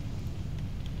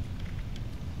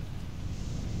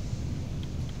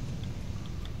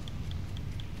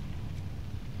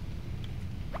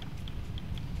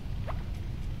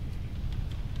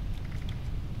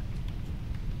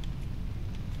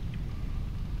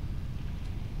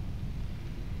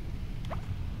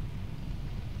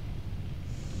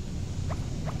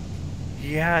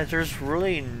 Yeah, there's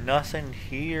really nothing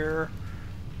here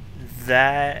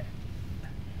that...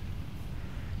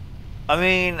 I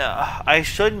mean, I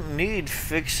shouldn't need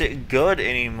Fix It Good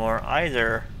anymore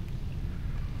either.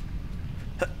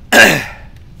 I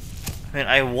mean,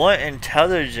 I want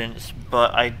intelligence,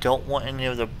 but I don't want any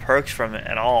of the perks from it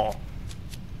at all.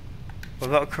 What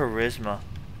about charisma?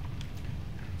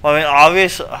 Well, I mean,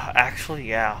 obviously, actually,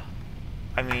 yeah.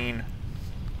 I mean...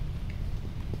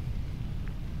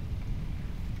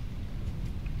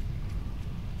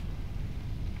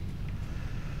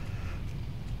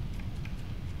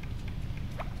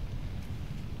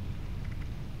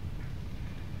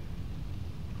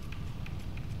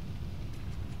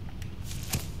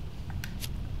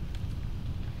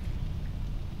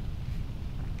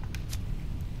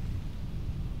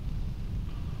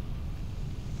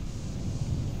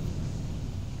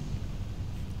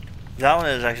 That one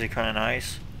is actually kind of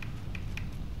nice.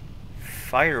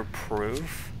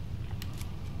 Fireproof.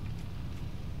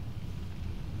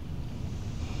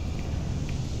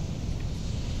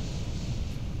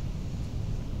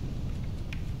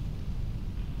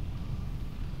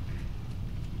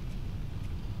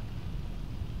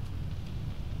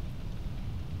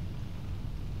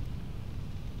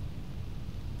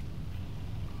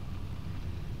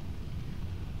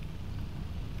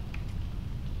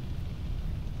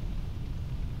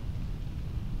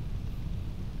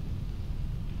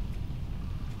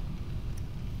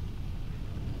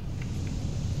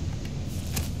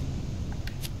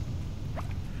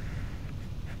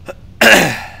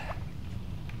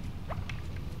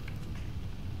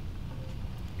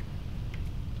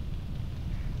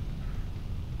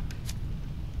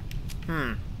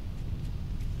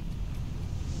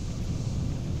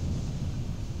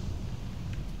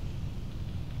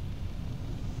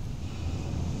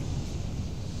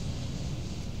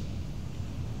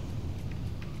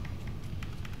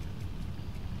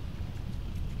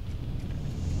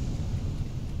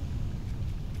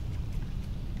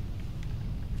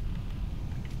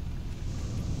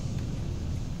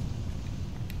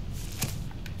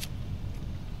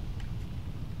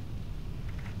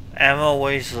 ammo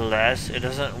weighs less. It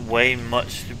doesn't weigh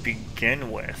much to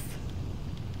begin with.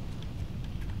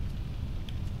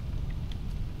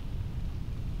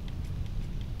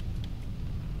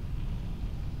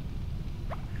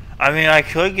 I mean, I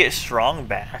could get strong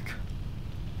back.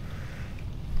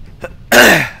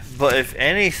 But if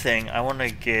anything, I want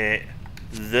to get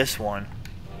this one.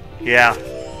 Yeah.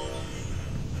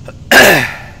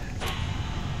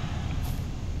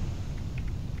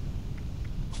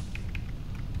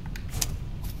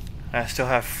 I still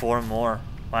have 4 more.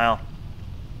 Wow.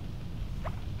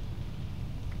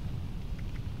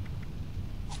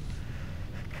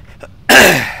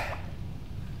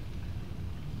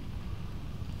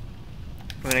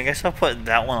 I mean, I guess I'll put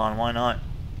that one on. Why not?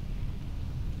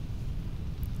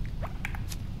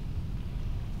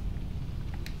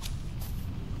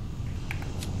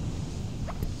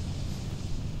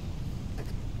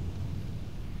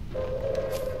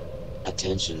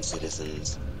 Attention,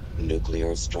 citizens.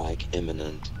 Nuclear strike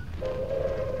imminent.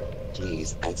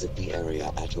 Please exit the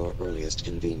area at your earliest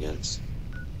convenience.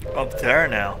 Up there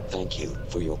now. Thank you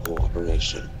for your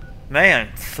cooperation. Man,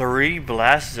 3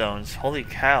 blast zones. Holy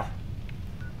cow.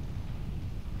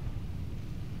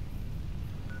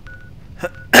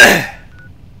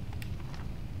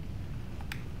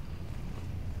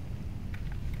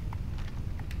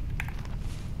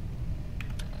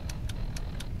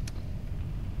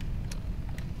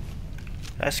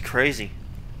 That's crazy.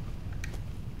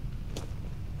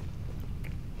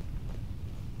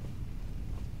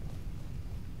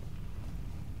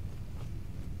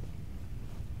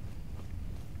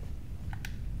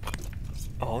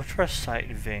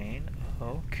 Ultrasight vein.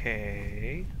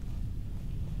 Okay.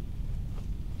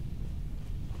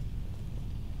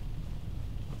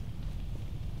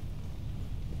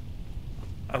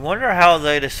 I wonder how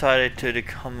they decided to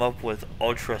come up with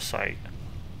ultrasight.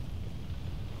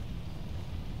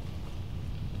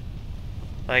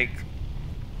 Like,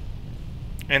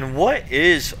 and what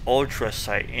is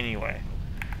ultrasight anyway?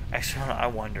 Actually, I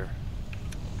wonder.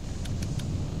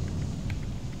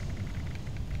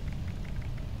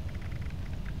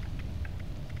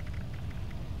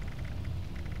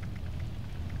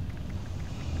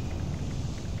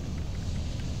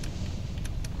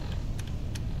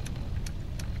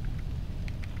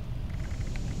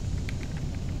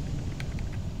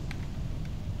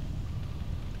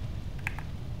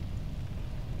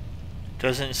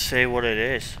 Doesn't say what it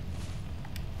is.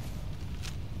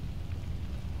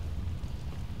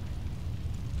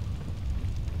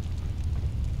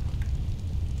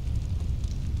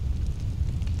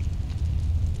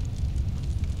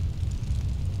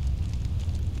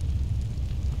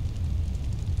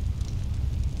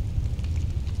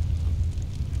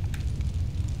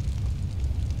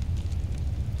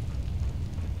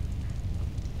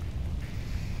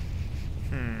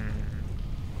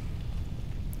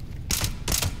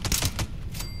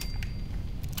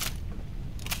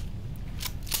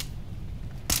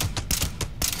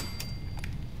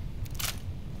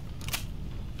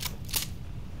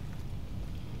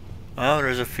 Oh,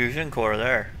 there's a fusion core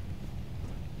there.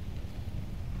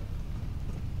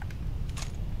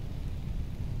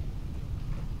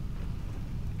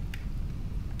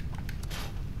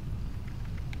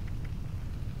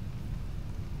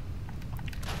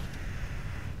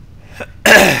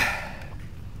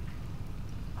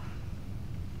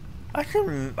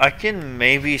 I can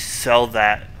maybe sell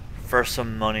that for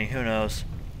some money, who knows.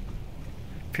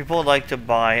 People like to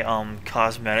buy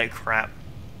cosmetic crap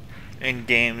in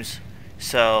games,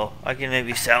 so I can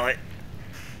maybe sell it.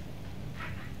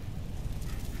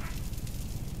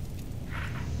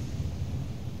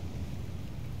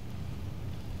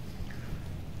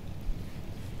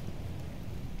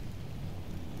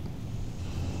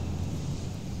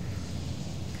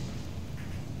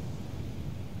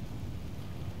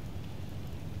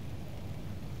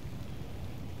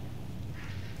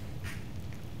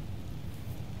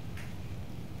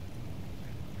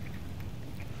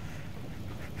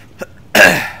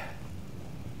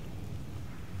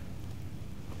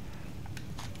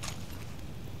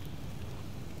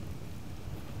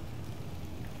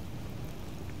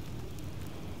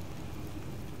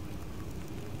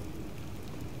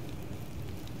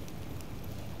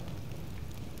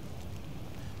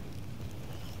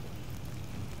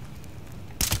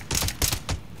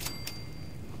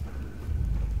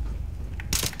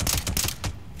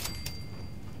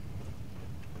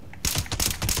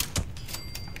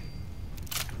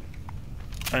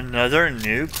 Another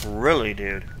nuke? Really,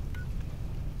 dude?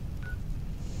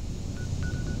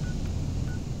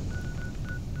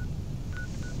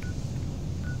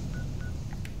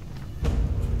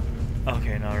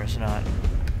 Okay, no, there's not.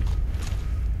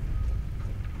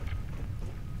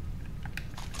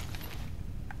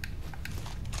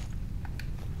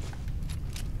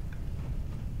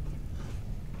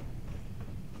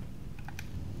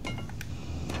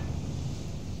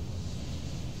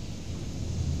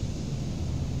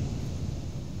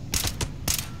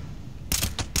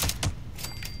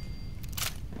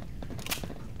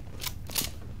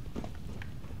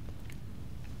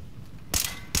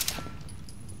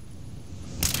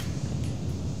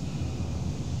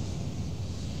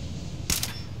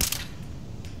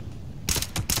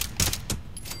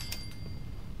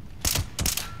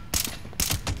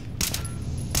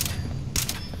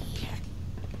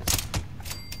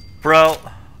 Bro,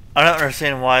 I don't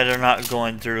understand why they're not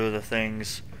going through the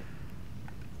things.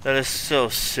 That is so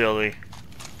silly.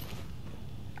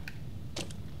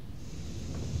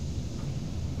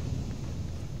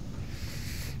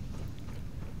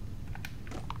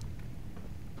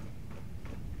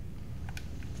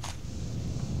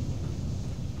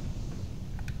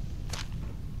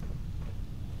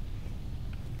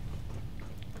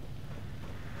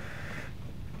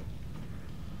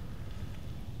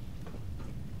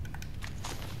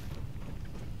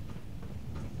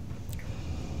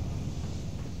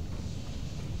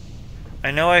 I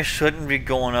know I shouldn't be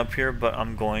going up here, but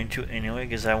I'm going to anyway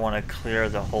because I want to clear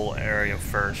the whole area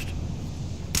first.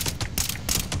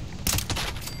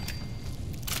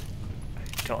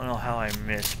 I don't know how I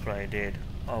missed, but I did.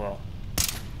 Oh well.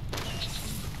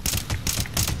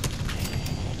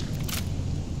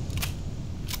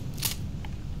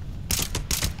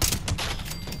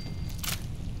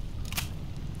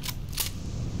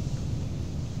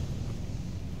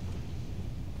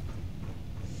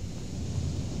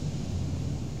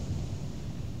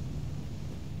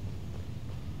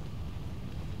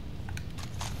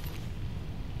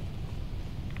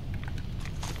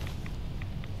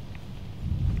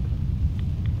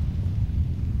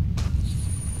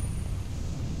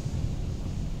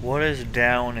 What is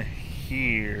down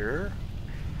here?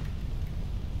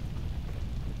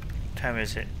 What time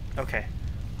is it? Okay.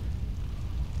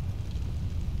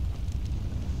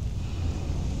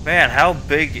 Man, how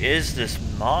big is this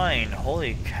mine?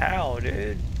 Holy cow,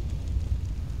 dude.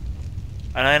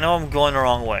 And I know I'm going the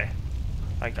wrong way.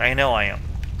 Like, I know I am.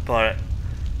 But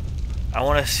I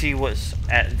want to see what's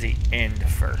at the end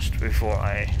first before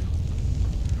I...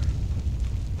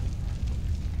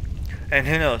 And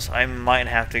who knows, I might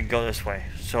have to go this way.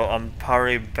 So I'm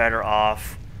probably better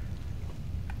off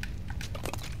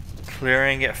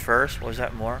clearing it first. Was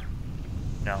that more?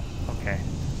 No. Okay.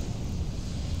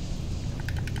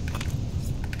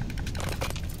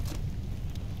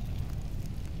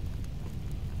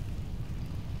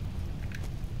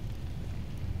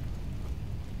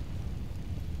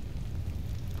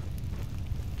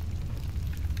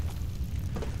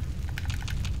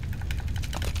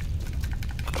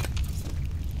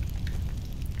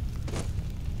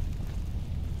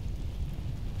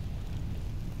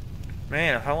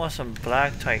 Man, if I want some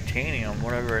black titanium,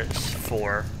 whatever it's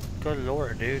for, good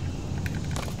lord, dude.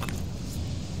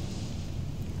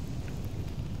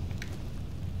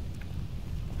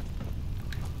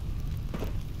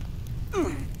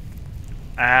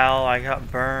 Ow, I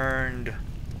got burned.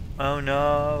 Oh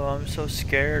no, I'm so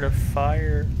scared of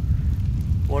fire.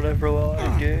 Whatever will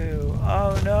I do?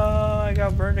 Oh no, I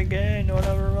got burned again.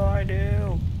 Whatever will I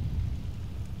do?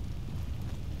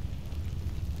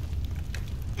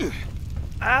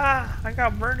 Ah, I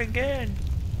got burned again.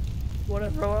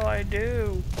 Whatever will I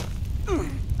do?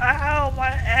 Ow, my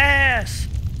ass.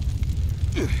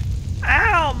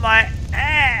 Ow, my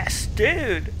ass,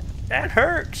 dude. That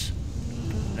hurts.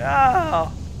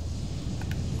 No.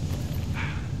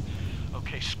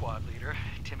 Okay, squad leader.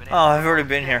 Tim and Oh, I've already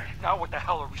been here. Now what the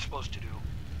hell are we supposed to do?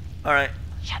 Alright.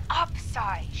 Shut up,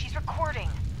 Sai. She's recording.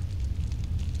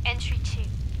 Entry 2.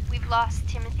 We've lost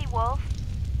Timothy Wolf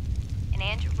and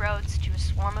Andrew Rhodes to a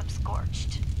swarm of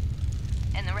Scorched.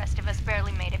 And the rest of us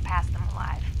barely made it past them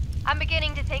alive. I'm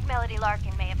beginning to think Melody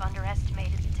Larkin may have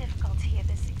underestimated the difficulty of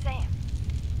this exam.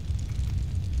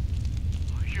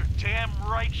 You're damn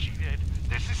right she did.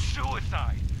 This is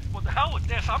suicide. What the hell with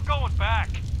this? I'm going back.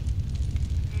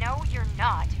 No, you're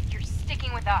not. You're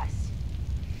sticking with us.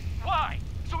 Why?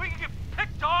 So we can get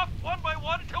picked off one by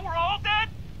one until we're all dead?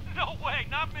 No way,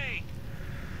 not me.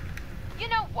 You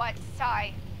know what,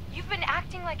 Sai? You've been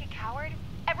acting like a coward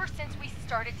ever since we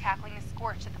started tackling the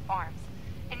Scorched at the farms.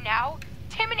 And now,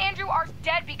 Tim and Andrew are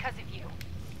dead because of you.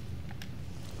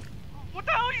 What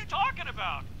the hell are you talking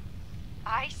about?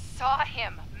 I saw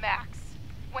him, Max.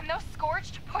 When those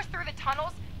Scorched pushed through the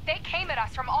tunnels, they came at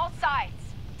us from all sides.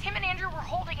 Tim and Andrew were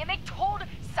holding, and they told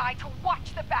Sai to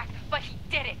watch the back, but he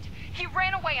didn't. He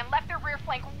ran away and left their rear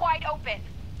flank wide open.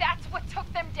 That's what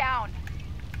took them down.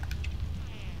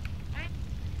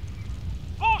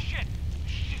 Bullshit!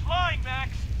 She's lying,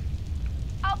 Max.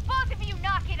 Oh, both of you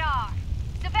knock it off.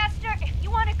 Sylvester, if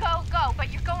you want to go, go,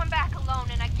 but you're going back alone,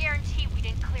 and I guarantee we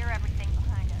didn't clear everything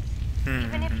behind us.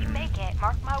 Even if you make it,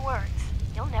 mark my words,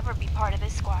 you'll never be part of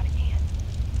this squad again.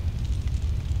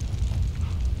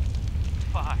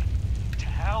 Fine. To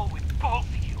hell with both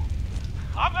of you.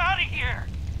 I'm out of here!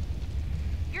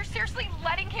 You're seriously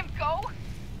letting him go?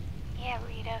 Yeah,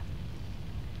 Rita.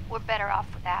 We're better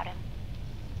off without him.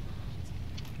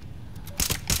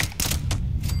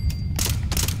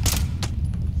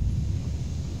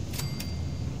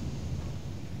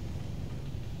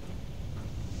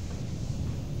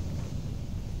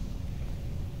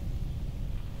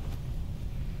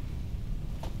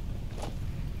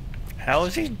 How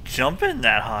is he jumping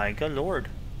that high? Good lord.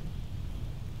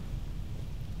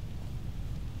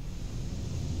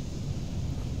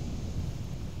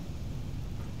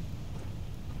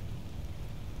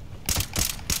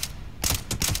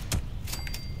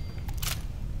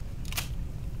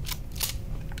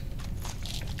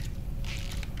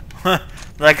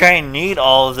 Like I need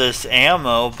all of this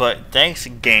ammo, but thanks,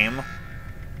 game.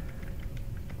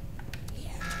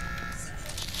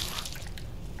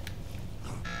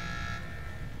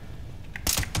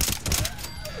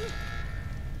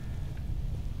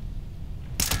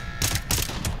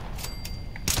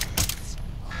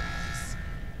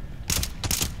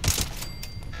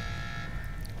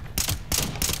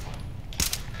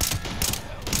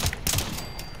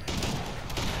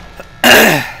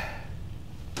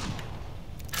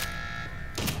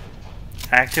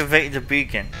 Activate the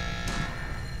beacon.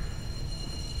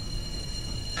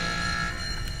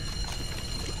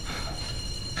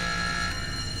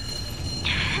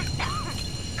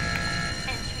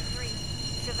 Entry 3.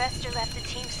 Sylvester left the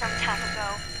team some time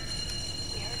ago.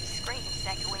 We heard his screams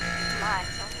echoing through the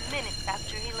lines only minutes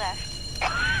after he left.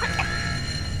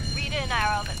 Rita and I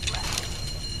are all that's left.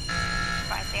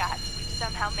 Despite the odds, we've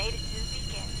somehow made it to the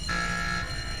beacon.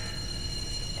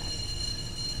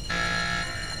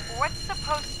 What's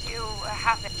supposed to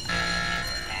happen?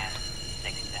 And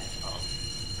successful.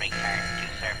 Return to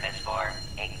surface for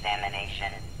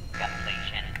examination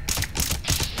completion.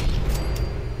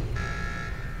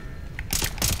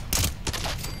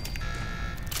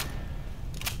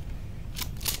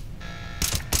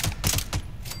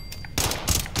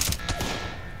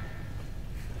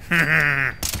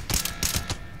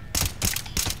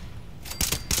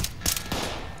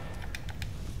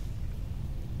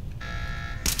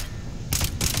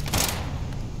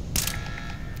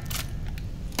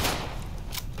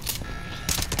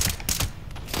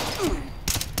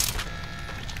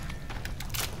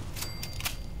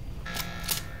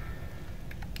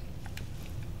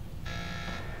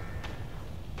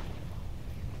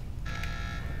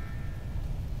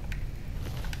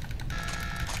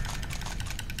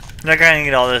 Not gonna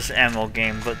get all this ammo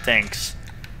game, but thanks.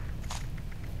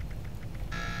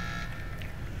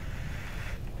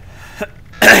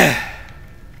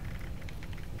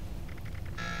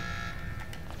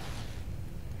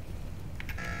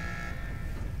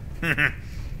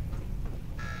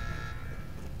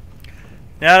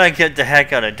 Now to get the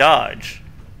heck out of Dodge.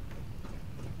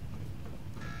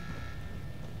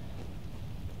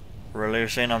 Really, you're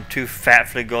saying I'm too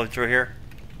fat to go through here?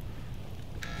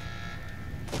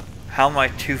 How am I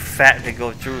too fat to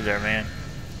go through there, man?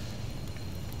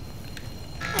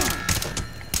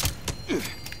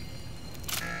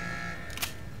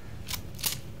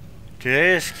 Do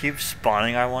they just keep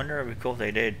spawning, I wonder? It'd be cool if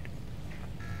they did.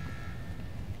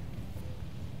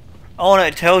 Oh, and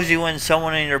it tells you when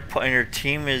someone in your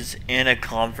team is in a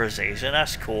conversation.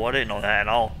 That's cool. I didn't know that at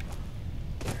all.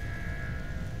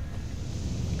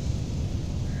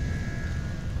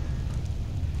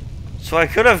 So I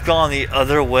could have gone the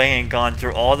other way and gone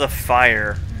through all the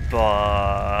fire,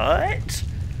 but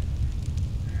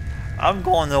I'm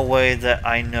going the way that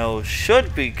I know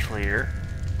should be clear,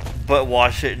 but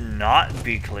watch it not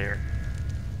be clear.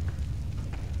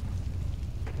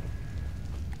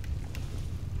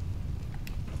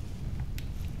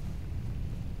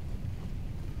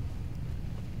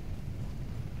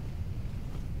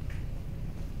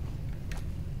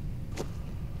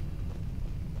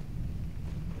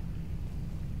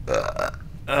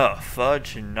 Oh,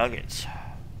 fudge and nuggets.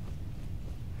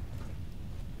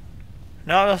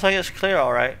 No, it looks like it's clear,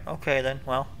 alright. Okay then,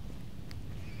 well.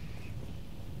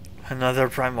 Another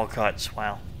primal cuts,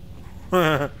 wow.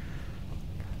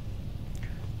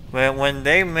 When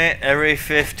they met every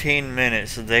 15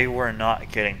 minutes, they were not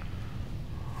kidding.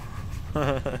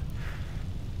 And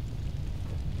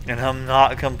I'm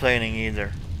not complaining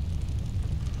either.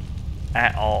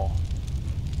 At all.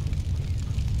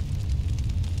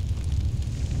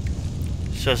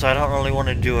 It's just I don't really want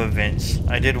to do events.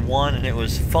 I did one and it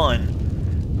was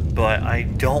fun, but I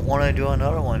don't want to do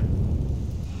another one.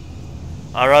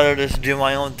 I'd rather just do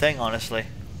my own thing, honestly.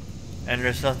 And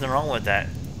there's nothing wrong with that.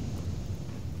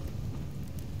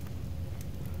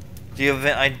 The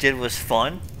event I did was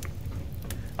fun.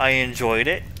 I enjoyed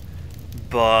it,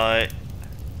 but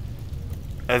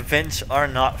events are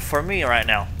not for me right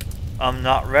now. I'm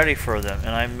not ready for them,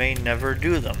 and I may never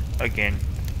do them again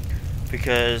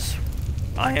because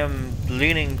I am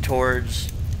leaning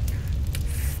towards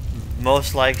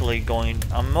most likely going.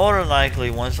 I'm more than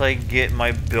likely, once I get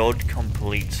my build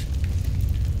complete,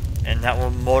 and that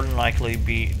will more than likely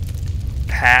be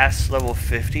past level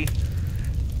 50,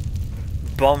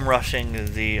 bum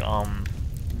rushing the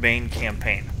main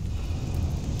campaign.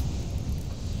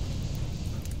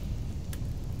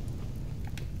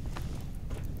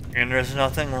 And there's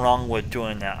nothing wrong with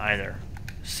doing that either.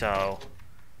 So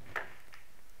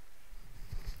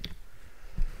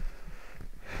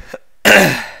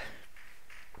because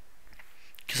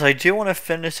I do want to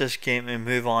finish this game and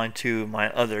move on to my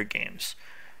other games.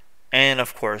 And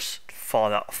of course,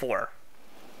 Fallout 4.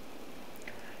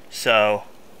 So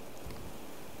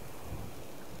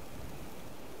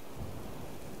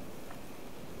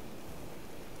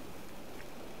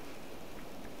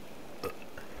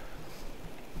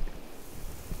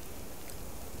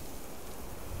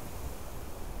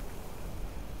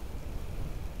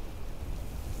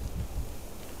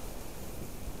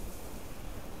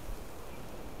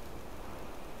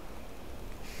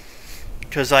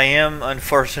because I am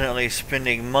unfortunately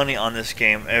spending money on this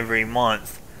game every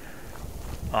month.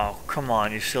 Oh, come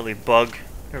on, you silly bug.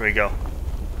 There we go.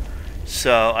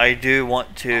 So I do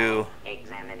want to...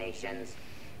 Examinations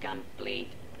complete.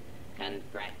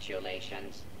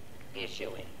 Congratulations.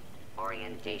 Issuing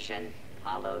orientation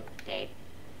holotape.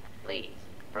 Please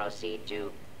proceed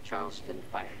to Charleston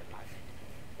Fire Department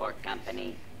for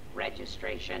company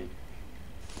registration.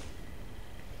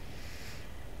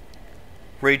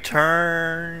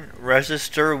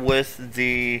 Register with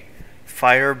the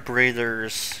fire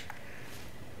breathers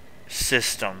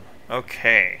system.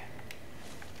 Okay.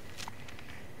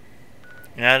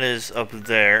 That is up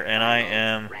there, and I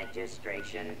am...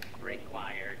 Registration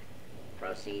required.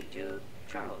 Proceed to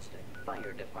Charleston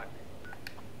Fire Department.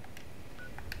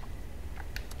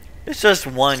 It's just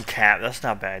one cap, that's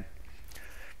not bad.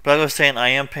 But like I was saying, I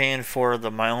am paying for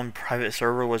my own private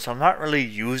server, which I'm not really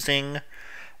using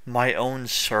my own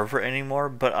server anymore,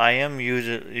 but I am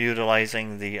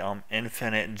utilizing the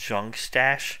infinite junk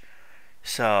stash,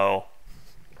 so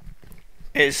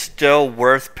it's still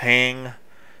worth paying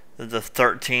the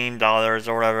 $13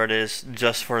 or whatever it is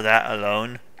just for that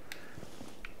alone,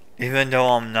 even though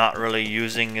I'm not really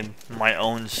using my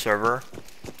own server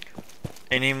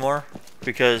anymore,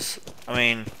 because I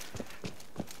mean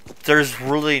there's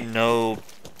really no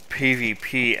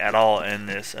PvP at all in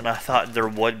this, and I thought there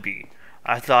would be.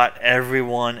 I thought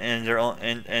everyone and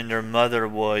their mother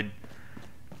would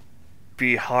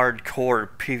be hardcore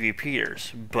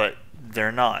PvPers, but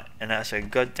they're not, and that's a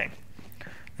good thing.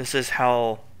 This is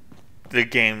how the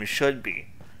game should be.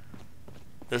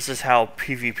 This is how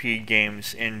PvP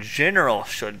games in general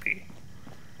should be.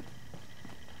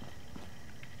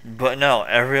 But no,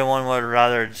 everyone would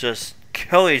rather just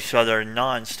kill each other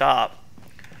non-stop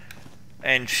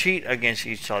and cheat against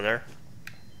each other.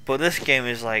 But this game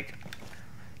is like...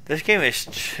 this game is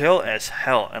chill as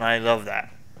hell, and I love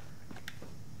that.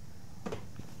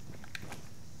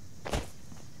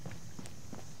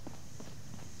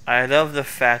 I love the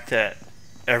fact that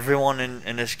everyone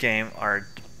in this game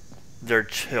they're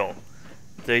chill.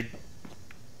 They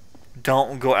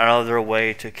don't go out of their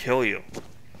way to kill you.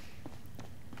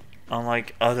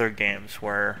 Unlike other games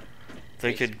where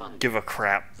they could give a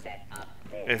crap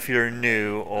if you're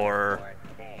new or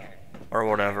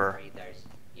whatever.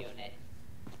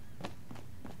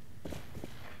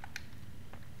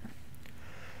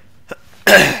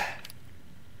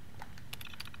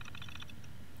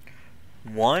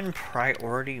 One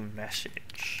priority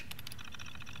message.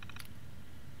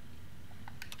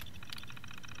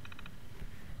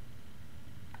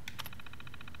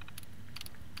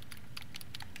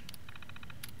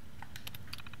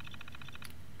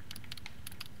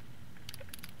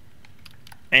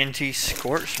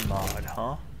 Anti-scorch mod,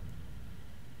 huh?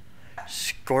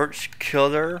 Scorch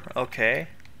killer, okay.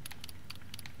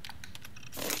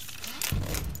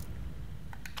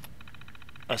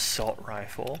 Assault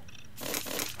rifle.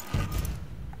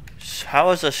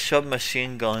 How is a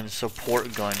submachine gun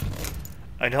support gun?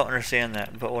 I don't understand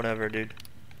that, but whatever, dude.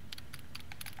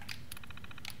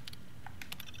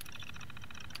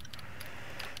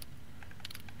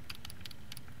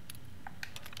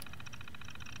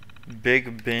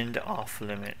 Big bend off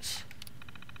limits.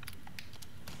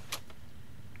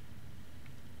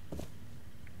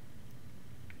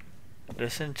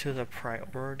 Listen to the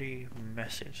priority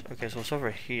message. Okay, so it's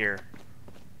over here.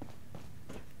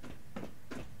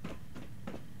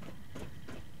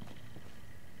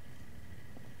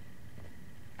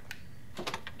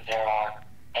 There are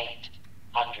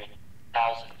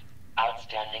 800,000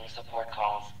 outstanding support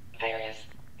calls. There is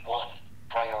one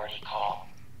priority call.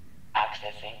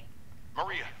 Accessing.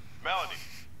 Maria, Melody,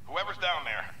 whoever's down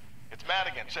there, it's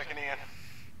Madigan checking in.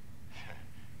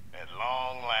 At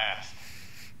long last.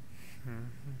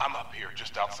 I'm up here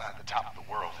just outside the top of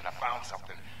the world, and I found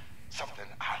something Something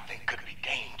I think could be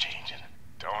game-changing.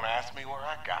 Don't ask me where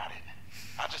I got it.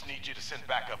 I just need you to send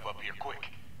backup up here quick.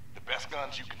 The best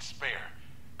guns you can spare.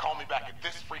 Call me back at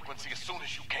this frequency as soon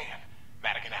as you can.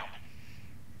 Madigan out.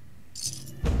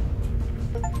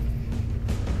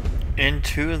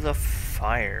 Into the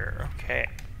fire. Okay.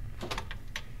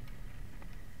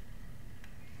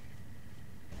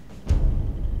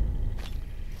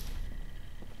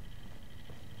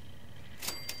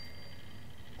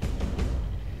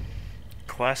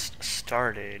 Quest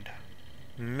started.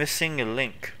 Missing a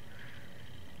link.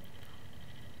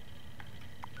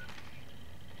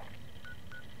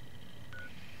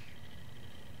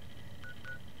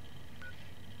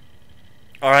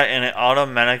 Alright, and it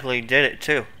automatically did it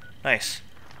too. Nice.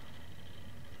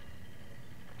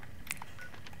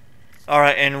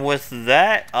 Alright, and with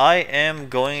that, I am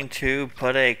going to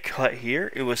put a cut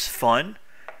here. It was fun.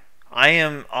 I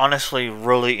am honestly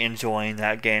really enjoying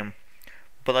that game.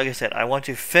 But like I said, I want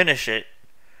to finish it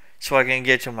so I can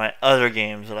get to my other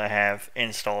games that I have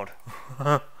installed.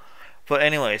 But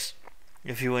anyways,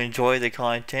 if you enjoy the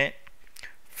content,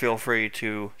 feel free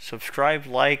to subscribe,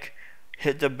 like,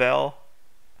 hit the bell.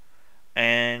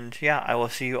 And yeah, I will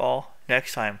see you all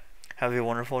next time. Have a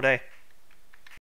wonderful day.